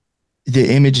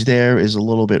 The image there is a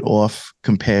little bit off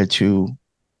compared to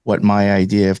what my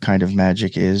idea of kind of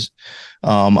magic is.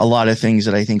 A lot of things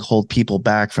that I think hold people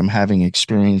back from having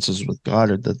experiences with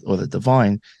God or the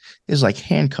divine is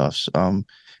handcuffs. And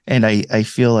And I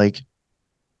feel like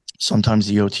sometimes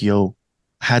the OTO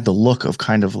had the look of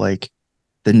kind of like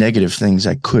the negative things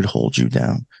that could hold you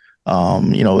down.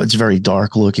 It's very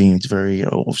dark looking. It's very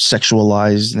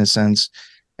sexualized in a sense.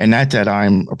 And not that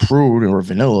I'm a prude or a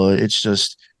vanilla. It's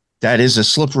just that is a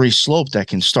slippery slope that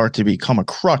can start to become a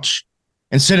crutch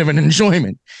instead of an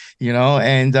enjoyment,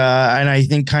 and I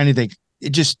think kind of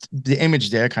the image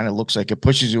there kind of looks like it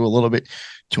pushes you a little bit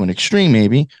to an extreme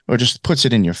maybe, or just puts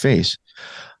it in your face.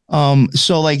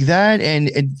 So like that,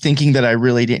 and thinking that I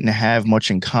really didn't have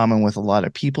much in common with a lot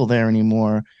of people there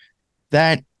anymore,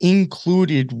 that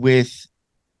included with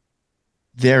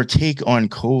their take on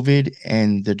COVID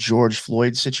and the George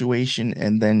Floyd situation.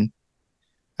 And then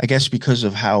I guess because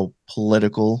of how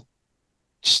political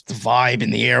just the vibe in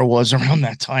the air was around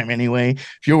that time anyway.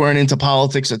 If you weren't into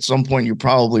politics at some point, you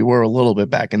probably were a little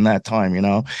bit back in that time,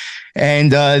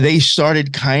 and they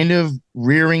started kind of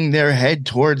rearing their head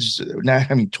towards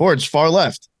far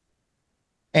left.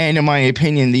 And in my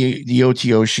opinion, the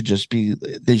OTO should just be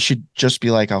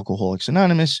like Alcoholics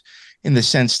Anonymous, in the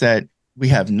sense that we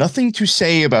have nothing to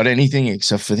say about anything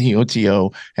except for the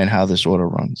OTO and how this order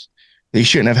runs. They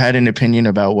shouldn't have had an opinion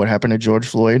about what happened to George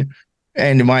Floyd.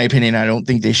 And in my opinion, I don't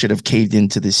think they should have caved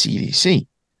into the CDC,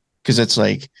 because it's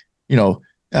like,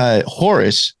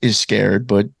 Horace is scared,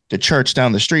 but the church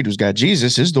down the street who's got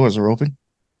Jesus, his doors are open.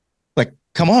 Like,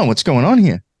 come on, what's going on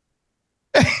here?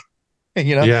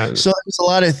 Yeah. So there's a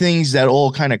lot of things that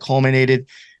all kind of culminated,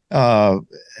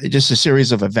 just a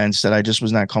series of events that I just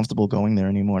was not comfortable going there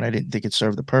anymore. And I didn't think it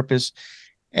served the purpose.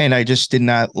 And I just did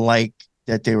not like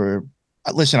that they were,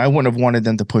 listen, I wouldn't have wanted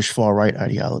them to push far right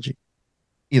ideology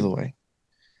either way,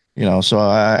 so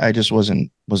I just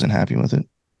wasn't happy with it.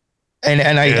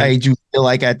 And I do feel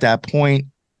like at that point,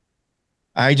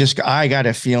 I got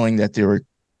a feeling that they were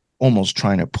almost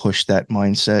trying to push that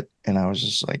mindset. And I was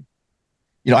just like,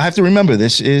 I have to remember,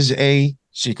 this is a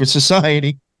secret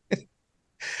society.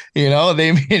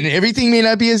 Everything may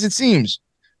not be as it seems.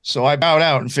 So I bowed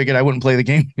out and figured I wouldn't play the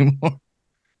game anymore.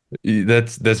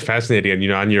 That's fascinating.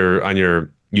 And, on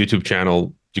your YouTube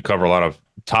channel, you cover a lot of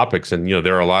topics, and,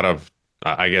 there are a lot of,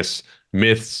 I guess,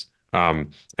 myths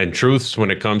and truths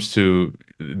when it comes to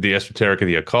the esoteric and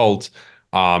the occult,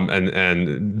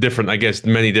 and different, I guess,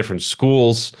 many different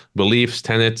schools, beliefs,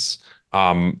 tenets,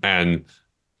 and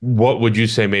what would you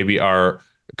say maybe are,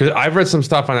 because I've read some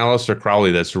stuff on Aleister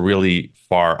Crowley that's really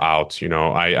far out.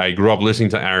 I grew up listening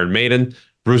to Iron Maiden.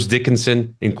 Bruce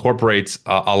Dickinson incorporates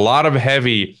a lot of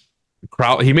heavy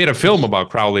Crowley. He made a film about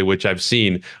Crowley, which I've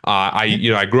seen.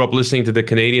 I grew up listening to the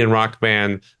Canadian rock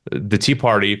band, The Tea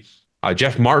Party.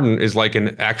 Jeff Martin is like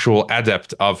an actual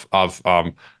adept of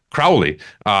Crowley.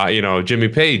 Jimmy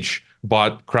Page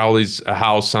bought Crowley's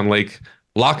house on Lake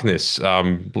Loch Ness.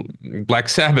 Black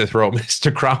Sabbath wrote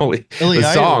Mr. Crowley, the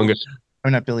song. Or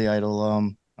not Billy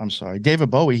Idol. I'm sorry, David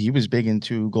Bowie. He was big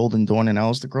into Golden Dawn and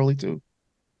Aleister Crowley too.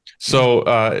 So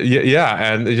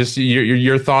and just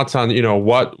your thoughts on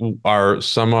what are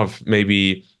some of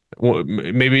maybe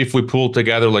if we pull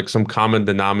together like some common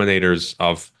denominators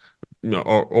of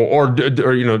or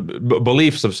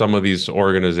beliefs of some of these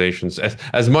organizations,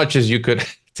 as much as you could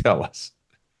tell us,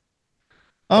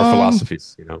 or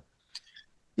philosophies,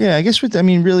 Yeah, I guess with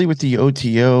the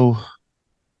OTO,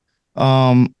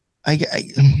 a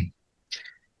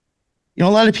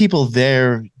lot of people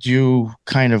there do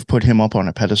kind of put him up on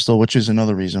a pedestal, which is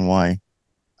another reason why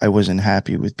I wasn't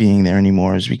happy with being there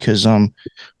anymore, is because,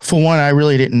 for one, I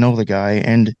really didn't know the guy.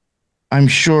 And I'm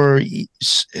sure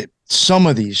some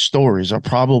of these stories are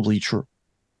probably true.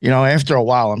 After a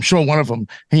while, I'm sure one of them,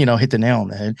 hit the nail on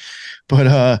the head. But,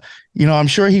 I'm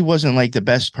sure he wasn't like the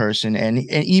best person. And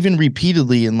even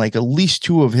repeatedly in like at least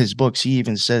 2 of his books, he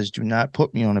even says, do not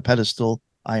put me on a pedestal.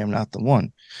 I am not the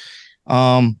one.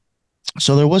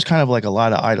 So there was kind of like a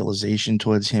lot of idolization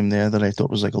towards him there that I thought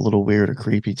was like a little weird or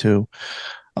creepy too.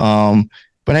 But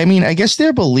I guess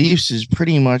their beliefs is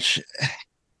pretty much,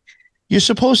 you're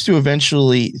supposed to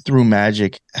eventually through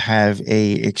magic have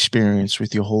a experience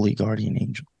with your holy guardian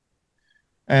angel.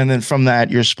 And then from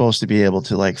that, you're supposed to be able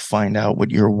to like find out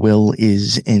what your will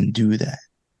is and do that.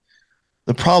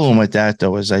 The problem with that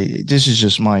though, is this is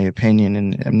just my opinion,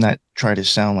 and I'm not trying to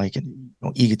sound like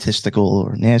egotistical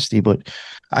or nasty, but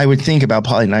I would think about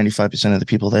probably 95% of the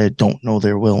people there don't know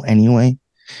their will anyway,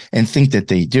 and think that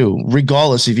they do,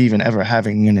 regardless of even ever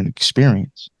having an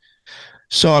experience.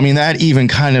 So, that even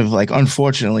kind of like,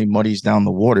 unfortunately, muddies down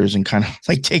the waters and kind of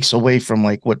like takes away from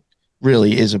like what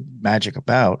really is a magic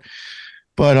about.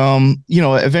 But,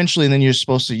 eventually then you're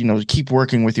supposed to, keep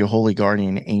working with your holy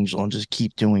guardian angel and just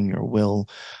keep doing your will.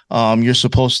 You're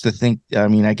supposed to think,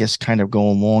 I guess kind of go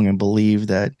along and believe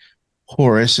that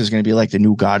Horus is going to be like the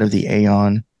new god of the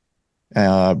Aeon,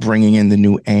 bringing in the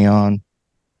new Aeon.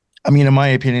 I mean, in my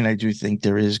opinion, I do think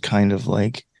there is kind of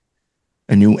like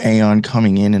a new Aeon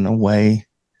coming in a way.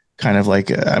 Kind of like,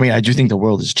 I mean, I do think the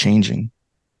world is changing.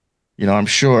 You know, I'm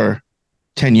sure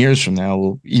 10 years from now,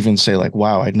 we'll even say like,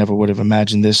 wow, I never would have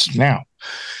imagined this now.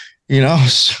 You know,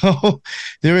 so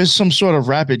there is some sort of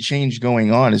rapid change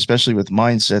going on, especially with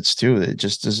mindsets too. That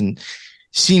just doesn't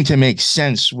seem to make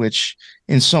sense, which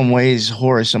in some ways,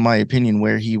 Horus, in my opinion,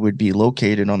 where he would be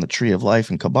located on the Tree of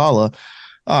Life in Kabbalah,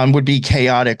 would be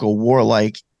chaotic or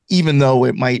warlike, even though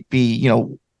it might be, you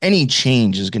know, any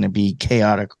change is going to be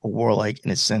chaotic or warlike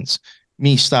in a sense.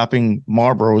 Me stopping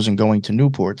Marlboros and going to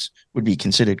Newports would be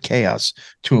considered chaos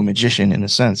to a magician in a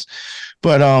sense.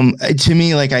 But to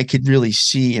me, like, I could really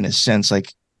see in a sense,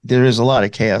 like, there is a lot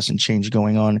of chaos and change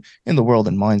going on in the world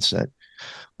and mindset.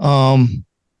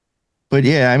 But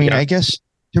yeah, I mean, I guess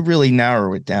to really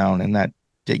narrow it down and not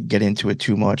get into it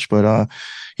too much, but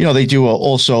you know, they do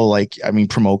also, like, I mean,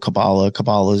 promote Kabbalah.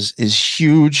 Kabbalah is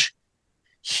huge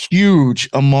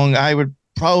among, I would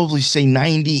probably say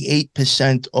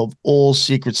 98% of all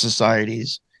secret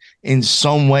societies in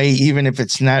some way, even if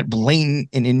it's not blatant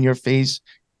and in your face,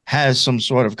 has some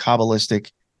sort of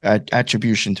Kabbalistic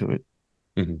attribution to it.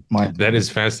 Mm-hmm. That is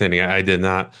fascinating. I did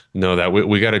not know that.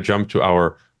 We got to jump to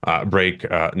our break,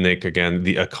 Nick. Again,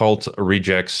 the Occult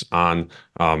Rejects on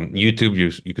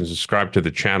YouTube. You can subscribe to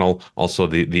the channel. Also,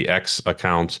 the X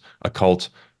account, Occult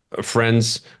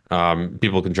Friends.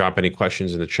 People can drop any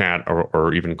questions in the chat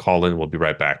or even call in. We'll be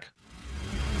right back.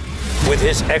 With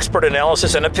his expert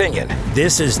analysis and opinion,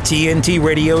 this is TNT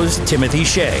Radio's Timothy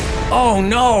Shea. Oh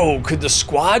no, could the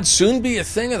squad soon be a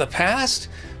thing of the past?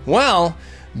 Well,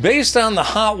 based on the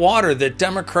hot water that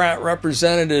Democrat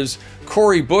Representatives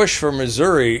Cori Bush from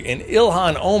Missouri and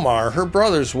Ilhan Omar, her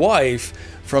brother's wife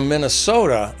from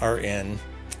Minnesota, are in,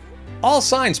 all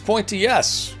signs point to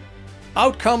yes.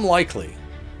 Outcome likely.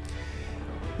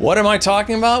 What am I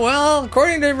talking about? Well,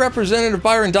 according to Representative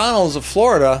Byron Donalds of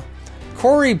Florida,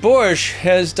 Cori Bush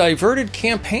has diverted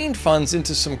campaign funds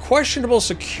into some questionable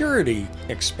security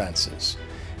expenses.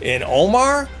 And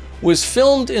Omar was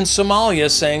filmed in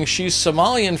Somalia saying she's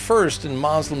Somalian first and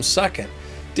Muslim second.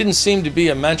 Didn't seem to be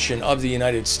a mention of the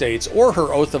United States or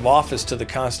her oath of office to the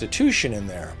Constitution in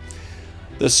there.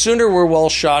 The sooner we're well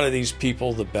shot of these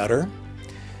people, the better.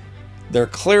 They're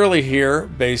clearly here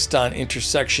based on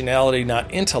intersectionality,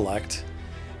 not intellect.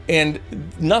 And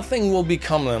nothing will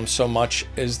become them so much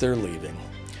as they're leaving.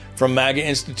 From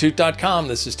MAGAInstitute.com,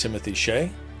 this is Timothy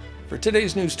Shea for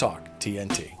today's News Talk,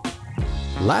 TNT.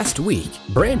 Last week,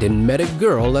 Brandon met a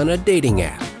girl on a dating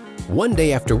app. One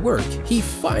day after work, he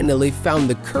finally found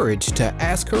the courage to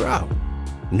ask her out.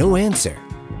 No answer.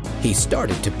 He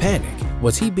started to panic.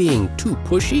 Was he being too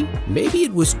pushy? Maybe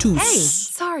it was too... Hey,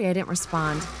 sorry I didn't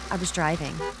respond. I was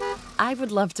driving. I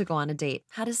would love to go on a date.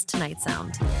 How does tonight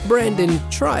sound? Brandon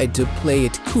tried to play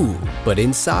it cool, but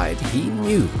inside he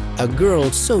knew. A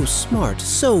girl so smart,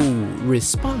 so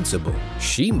responsible.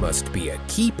 She must be a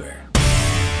keeper.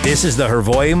 This is the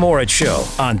Hrvoje Morić Show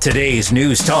on today's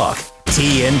News Talk,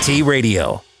 TNT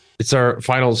Radio. It's our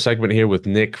final segment here with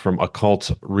Nick from Occult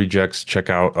Rejects.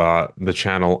 Check out the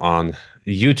channel on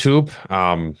YouTube.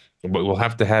 We'll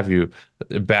have to have you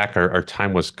back. Our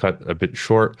time was cut a bit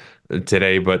short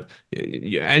today, but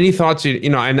any thoughts? You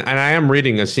know, and I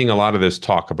am seeing a lot of this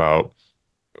talk about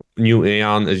new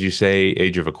Aeon, as you say,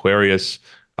 Age of Aquarius.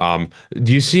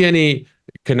 Do you see any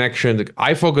connection?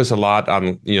 I focus a lot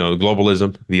on,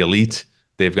 globalism, the elite.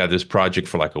 They've got this project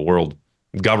for like a world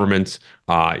government.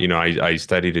 I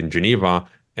studied in Geneva,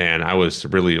 and I was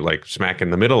really like smack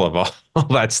in the middle of all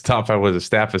that stuff. I was a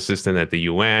staff assistant at the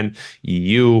UN,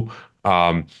 EU,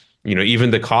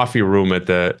 even the coffee room at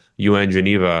the UN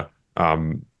Geneva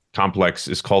complex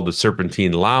is called the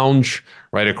Serpentine Lounge.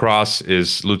 Right across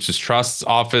is Lutz's Trust's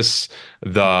office.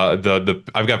 I've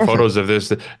got photos of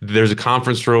this. There's a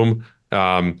conference room.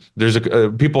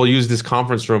 People use this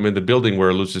conference room in the building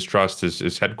where Lutz's Trust is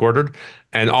headquartered,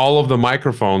 and all of the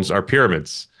microphones are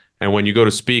pyramids. And when you go to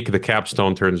speak, the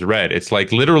capstone turns red. It's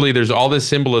like literally there's all this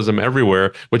symbolism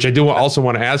everywhere, which I do also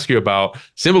want to ask you about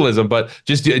symbolism. But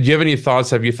just do you have any thoughts?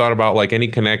 Have you thought about like any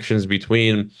connections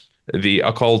between the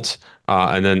occult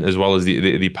and then as well as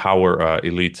the power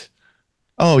elite?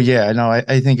 Oh, yeah. No,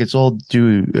 I think it's all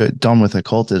done with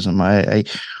occultism.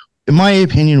 In my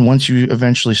opinion, once you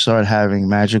eventually start having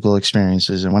magical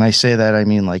experiences, and when I say that, I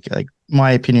mean like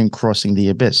my opinion, crossing the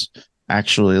abyss,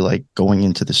 actually like going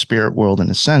into the spirit world in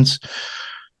a sense.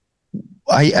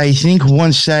 I think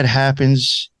once that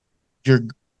happens,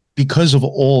 because of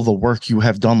all the work you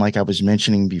have done, like I was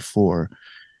mentioning before,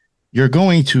 you're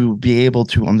going to be able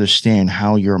to understand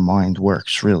how your mind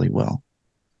works really well,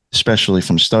 especially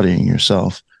from studying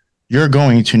yourself. You're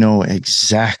going to know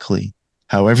exactly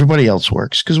how everybody else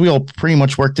works, because we all pretty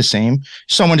much work the same.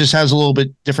 Someone just has a little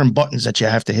bit different buttons that you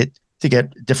have to hit to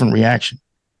get a different reaction.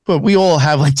 But we all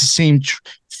have like the same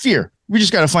fear. We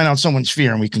just got to find out someone's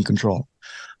fear and we can control.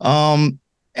 And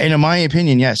in my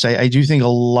opinion, yes, I do think a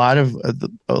lot of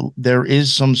there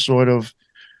is some sort of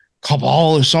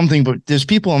cabal or something, but there's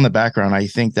people in the background, I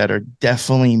think, that are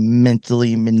definitely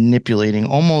mentally manipulating.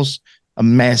 Almost a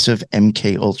massive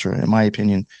MK Ultra, in my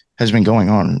opinion, has been going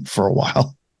on for a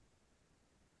while.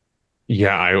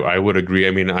 Yeah, I would agree.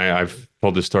 I mean, I've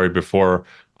told this story before.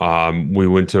 We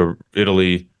went to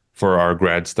Italy for our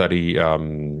grad study,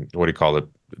 what do you call it,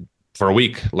 for a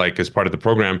week, like as part of the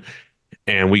program.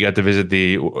 And we got to visit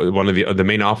one of the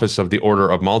main office of the Order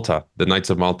of Malta, the Knights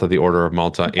of Malta, the Order of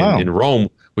Malta in Rome,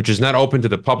 which is not open to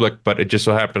the public, but it just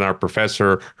so happened our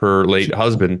professor, her late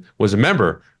husband, was a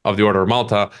member of the Order of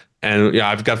Malta. And yeah,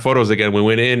 I've got photos again. We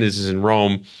went in, this is in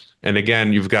Rome. And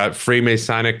again, you've got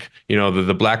Freemasonic,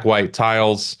 the black, white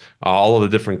tiles, all of the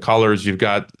different colors. You've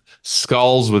got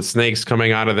skulls with snakes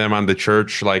coming out of them on the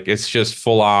church. Like, it's just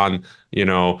full on,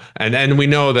 and we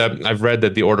know that I've read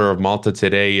that the Order of Malta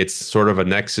today, it's sort of a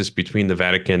nexus between the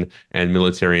Vatican and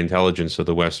military intelligence of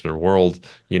the Western world,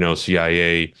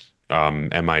 CIA,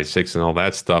 MI6 and all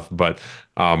that stuff. But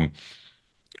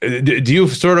do you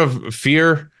sort of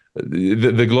fear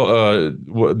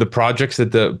the projects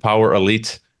that the power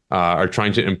elite are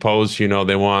trying to impose? They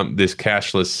want this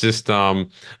cashless system.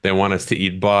 They want us to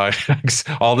eat bugs.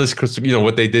 All this,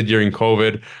 what they did during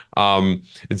COVID.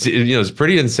 It's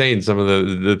pretty insane, some of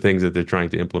the things that they're trying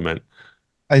to implement.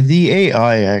 The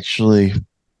AI actually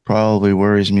probably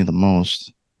worries me the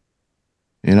most.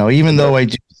 Even though I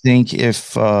do think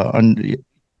if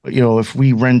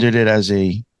we rendered it as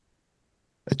a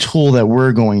tool that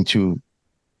we're going to,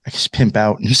 I guess, pimp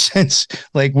out in a sense,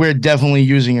 like we're definitely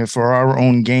using it for our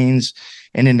own gains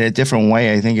and in a different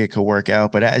way, I think it could work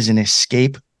out. But as an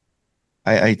escape,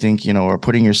 I think, or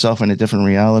putting yourself in a different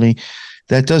reality,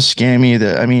 that does scare me.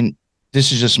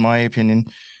 This is just my opinion.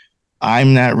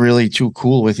 I'm not really too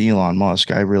cool with Elon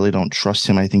Musk. I really don't trust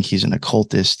him. I think he's an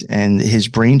occultist, and his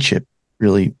brain chip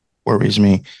really worries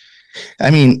me.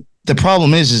 The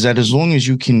problem is that as long as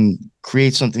you can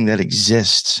create something that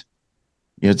exists,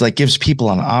 it's like gives people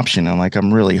an option. And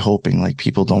I'm really hoping like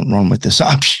people don't run with this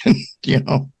option,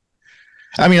 a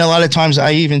lot of times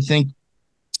I even think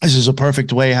this is a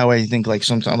perfect way how I think like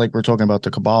sometimes, like we're talking about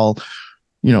the cabal,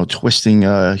 twisting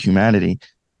humanity.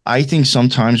 I think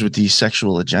sometimes with these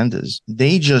sexual agendas,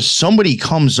 somebody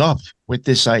comes up with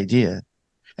this idea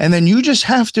and then you just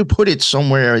have to put it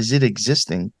somewhere as it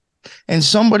existing. And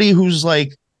somebody who's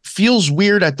like feels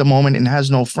weird at the moment and has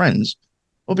no friends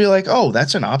will be like, oh,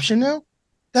 that's an option now?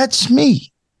 That's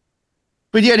me.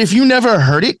 But yet, if you never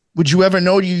heard it, would you ever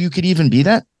know you could even be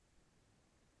that?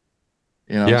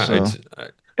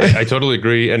 I totally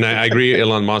agree. And I agree,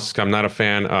 Elon Musk, I'm not a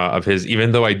fan of his,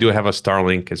 even though I do have a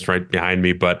Starlink. It's right behind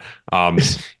me. But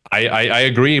I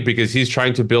agree, because he's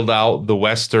trying to build out the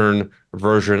Western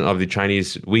version of the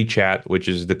Chinese WeChat, which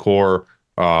is the core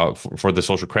for the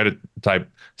social credit type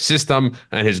system.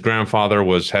 And his grandfather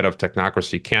was head of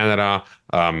Technocracy Canada.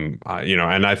 And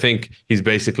I think he's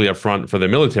basically a front for the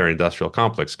military industrial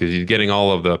complex, because he's getting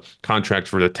all of the contracts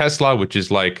for the Tesla, which is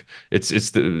like, it's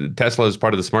the Tesla is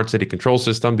part of the smart city control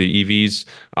system, the EVs,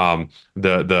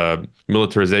 the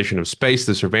militarization of space,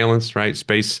 the surveillance, right?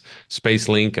 Space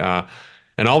link,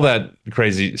 and all that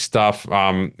crazy stuff.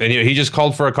 And he just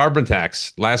called for a carbon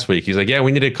tax last week. He's like, yeah,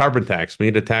 we need a carbon tax. We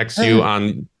need to tax you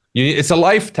on. It's a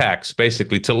life tax,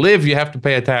 basically. To live, you have to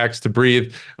pay a tax. To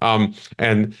breathe, AI.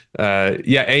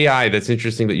 That's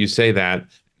interesting that you say that.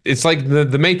 It's like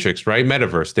the Matrix, right?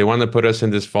 Metaverse. They want to put us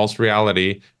in this false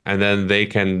reality, and then they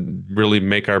can really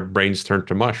make our brains turn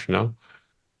to mush. No.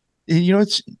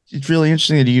 It's really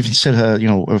interesting that you even said,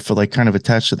 for like kind of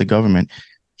attached to the government.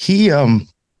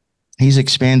 He's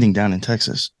expanding down in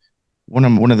Texas.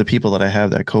 One of the people that I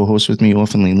have that co-hosts with me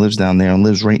often lives down there and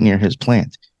lives right near his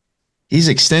plant. He's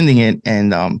extending it,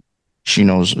 and she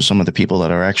knows some of the people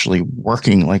that are actually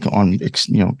working like on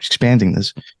expanding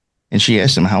this. And she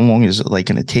asked him, how long is it like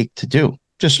going to take to do?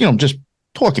 Just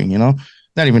talking, not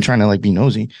even trying to like be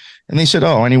nosy. And they said,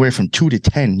 oh, anywhere from 2 to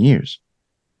 10 years.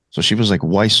 So she was like,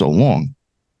 why so long?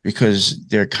 Because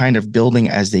they're kind of building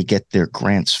as they get their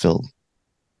grants filled.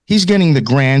 He's getting the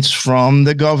grants from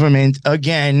the government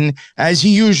again, as he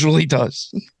usually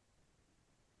does.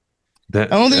 I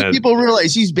don't think people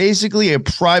realize he's basically a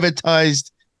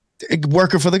privatized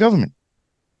worker for the government.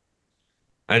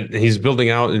 And he's building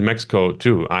out in Mexico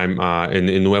too. I'm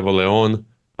in Nuevo León,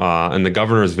 and the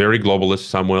governor is very globalist,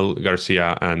 Samuel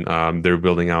Garcia, and they're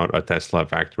building out a Tesla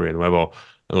factory in Nuevo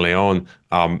León.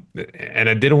 And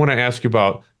I didn't want to ask you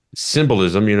about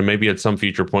symbolism. Maybe at some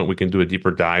future point we can do a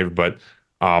deeper dive, but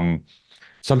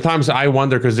sometimes I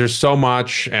wonder, because there's so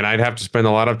much, and I'd have to spend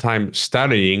a lot of time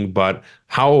studying, but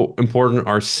how important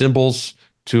are symbols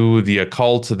to the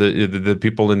occult, to the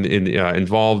people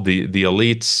involved, the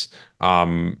elites?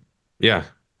 Yeah.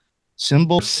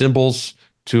 Symbols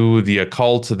to the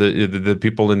occult, to the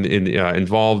people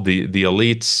involved, the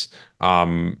elites.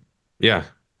 Yeah.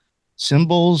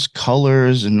 Symbols,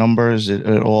 colors, and numbers,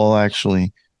 it all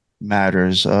actually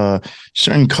matters.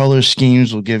 Certain color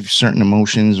schemes will give certain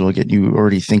emotions, will get you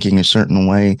already thinking a certain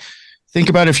way. Think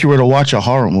about if you were to watch a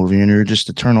horror movie and you were just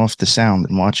to turn off the sound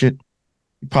and watch it,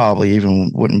 you probably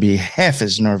even wouldn't be half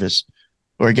as nervous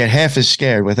or get half as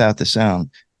scared without the sound.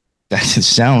 That's the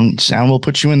sound will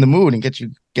put you in the mood and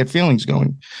get feelings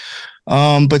going.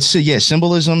 But so yeah,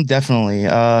 symbolism, definitely.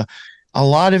 A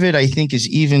lot of it, I think, is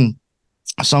even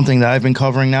something that I've been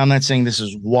covering now. I'm not saying this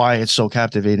is why it's so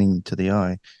captivating to the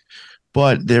eye,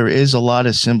 but there is a lot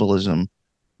of symbolism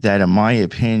that, in my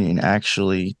opinion,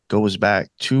 actually goes back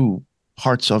to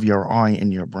parts of your eye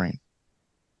in your brain.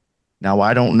 Now,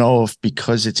 I don't know if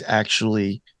because it's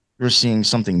actually, you're seeing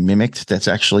something mimicked that's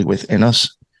actually within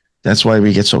us. That's why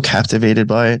we get so captivated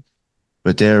by it.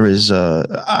 But there is,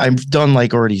 I've done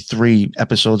like already 3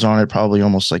 episodes on it, probably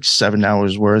almost like 7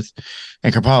 hours worth,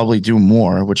 and could probably do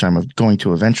more, which I'm going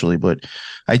to eventually. But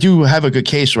I do have a good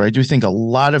case where I do think a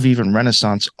lot of even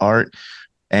Renaissance art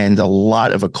and a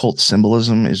lot of occult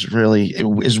symbolism is really,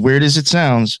 as weird as it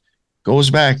sounds, goes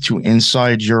back to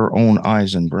inside your own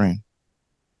eyes and brain.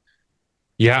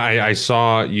 Yeah, I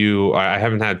saw you. I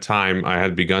haven't had time. I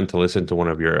had begun to listen to one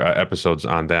of your episodes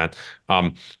on that.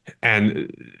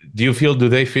 And do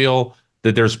they feel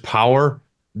that there's power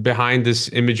behind this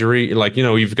imagery? Like,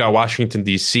 you've got Washington,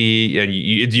 D.C., and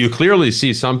you clearly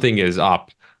see something is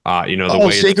up. The way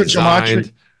sacred it's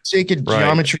designed. Sacred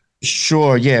geometry.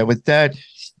 Sure. Yeah. With that.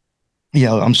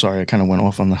 Yeah. I'm sorry. I kind of went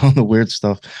off on the weird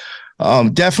stuff.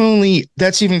 Definitely.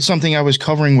 That's even something I was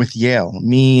covering with Yale.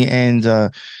 Me and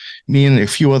a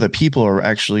few other people are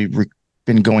actually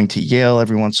been going to Yale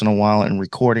every once in a while and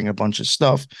recording a bunch of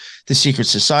stuff. The secret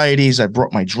societies, I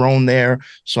brought my drone there.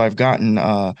 So I've gotten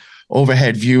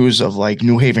overhead views of like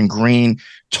New Haven Green.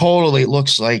 Totally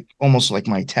looks like almost like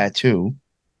my tattoo,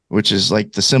 which is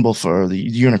like the symbol for the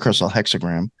universal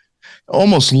hexagram.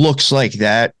 Almost looks like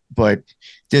that, but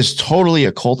there's totally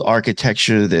occult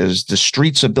architecture. There's the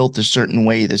streets are built a certain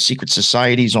way. The secret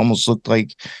societies almost look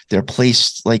like they're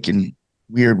placed like in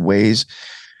weird ways.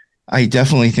 I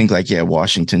definitely think like, yeah,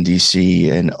 Washington, D.C.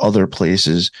 and other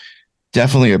places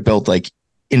definitely are built like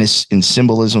in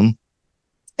symbolism,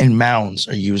 and mounds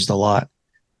are used a lot,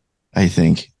 I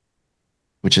think,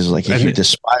 which is like the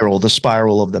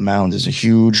spiral of the mound is a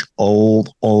huge, old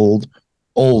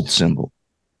symbol.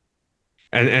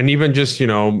 And even just, in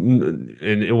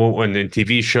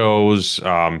TV shows,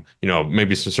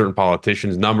 maybe some certain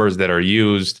politicians, numbers that are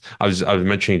used. I was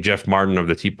mentioning Jeff Martin of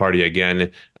the Tea Party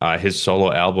again, his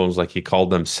solo albums, like he called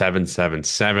them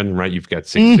 777, right? You've got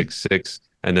 666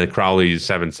 and then Crowley's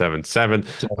 777.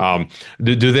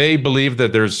 Do they believe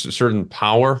that there's certain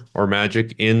power or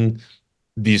magic in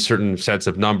these certain sets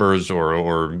of numbers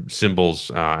or symbols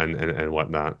and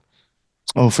whatnot?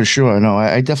 Oh, for sure. No,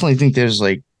 I definitely think there's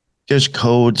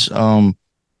codes.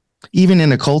 Even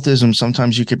in occultism,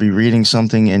 sometimes you could be reading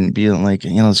something and being like,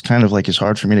 it's kind of like it's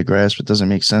hard for me to grasp. It doesn't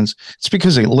make sense. It's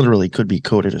because it literally could be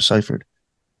coded or ciphered.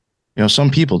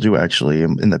 Some people do actually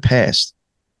in the past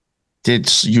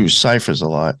did use ciphers a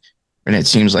lot. And it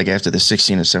seems like after the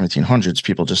 16 or 1700s,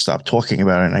 people just stopped talking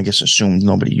about it and I guess assumed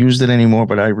nobody used it anymore.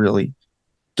 But I really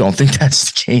don't think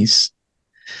that's the case.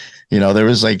 There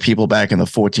was like people back in the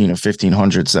 14 or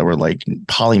 1500s that were like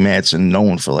polymaths and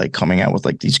known for like coming out with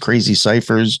like these crazy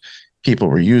ciphers. People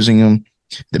were using them.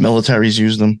 The militaries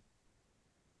used them.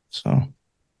 So,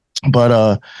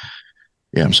 but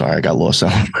yeah, I'm sorry, I got lost on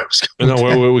where I was going.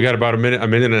 No, we got about a minute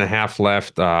and a half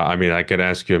left. I could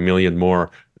ask you a million more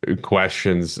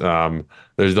questions.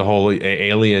 There's the whole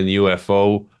alien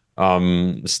UFO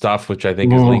stuff, which I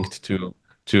think is linked to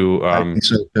I think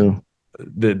so too.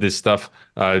 This stuff.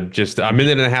 Just a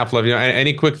minute and a half left.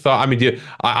 Any quick thought? I mean,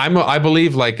 I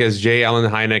believe, like as J. Allen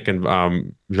Hynek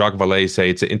and Jacques Vallée say,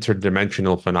 it's an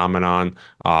interdimensional phenomenon.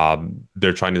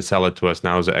 They're trying to sell it to us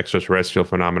now as an extraterrestrial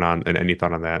phenomenon. And any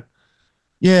thought on that?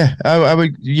 Yeah, I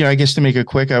would, I guess to make it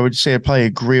quick, I would say I probably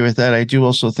agree with that. I do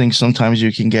also think sometimes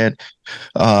you can get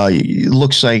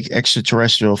looks like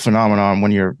extraterrestrial phenomenon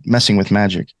when you're messing with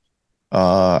magic.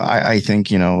 I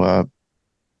think, even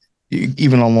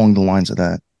along the lines of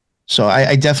that. So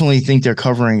I definitely think they're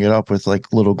covering it up with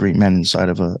like little green men inside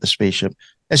of a spaceship.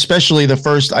 Especially the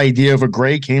first idea of a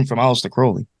gray came from Aleister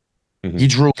Crowley. Mm-hmm. He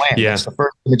drew land. Yeah. That's the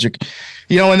first magic,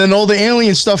 and then all the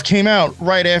alien stuff came out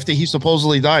right after he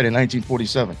supposedly died in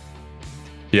 1947.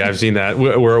 Yeah, I've seen that.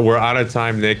 We're out of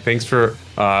time, Nick. Thanks for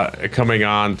coming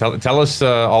on. Tell us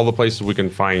all the places we can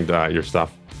find your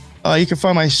stuff. You can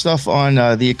find my stuff on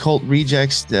the Occult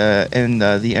Rejects and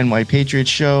the NY Patriot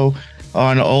Show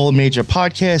on all major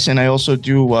podcasts, and I also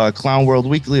do Clown World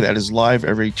Weekly. That is live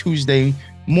every Tuesday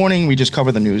morning. We just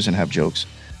cover the news and have jokes.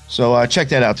 So check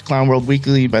that out, the Clown World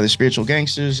Weekly by the Spiritual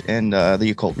Gangsters and the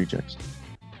Occult Rejects.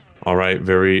 All right.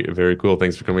 Very, very cool.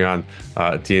 Thanks for coming on,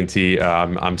 TNT.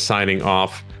 I'm signing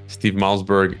off. Steve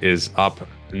Malzberg is up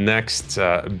next.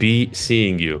 Be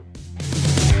seeing you.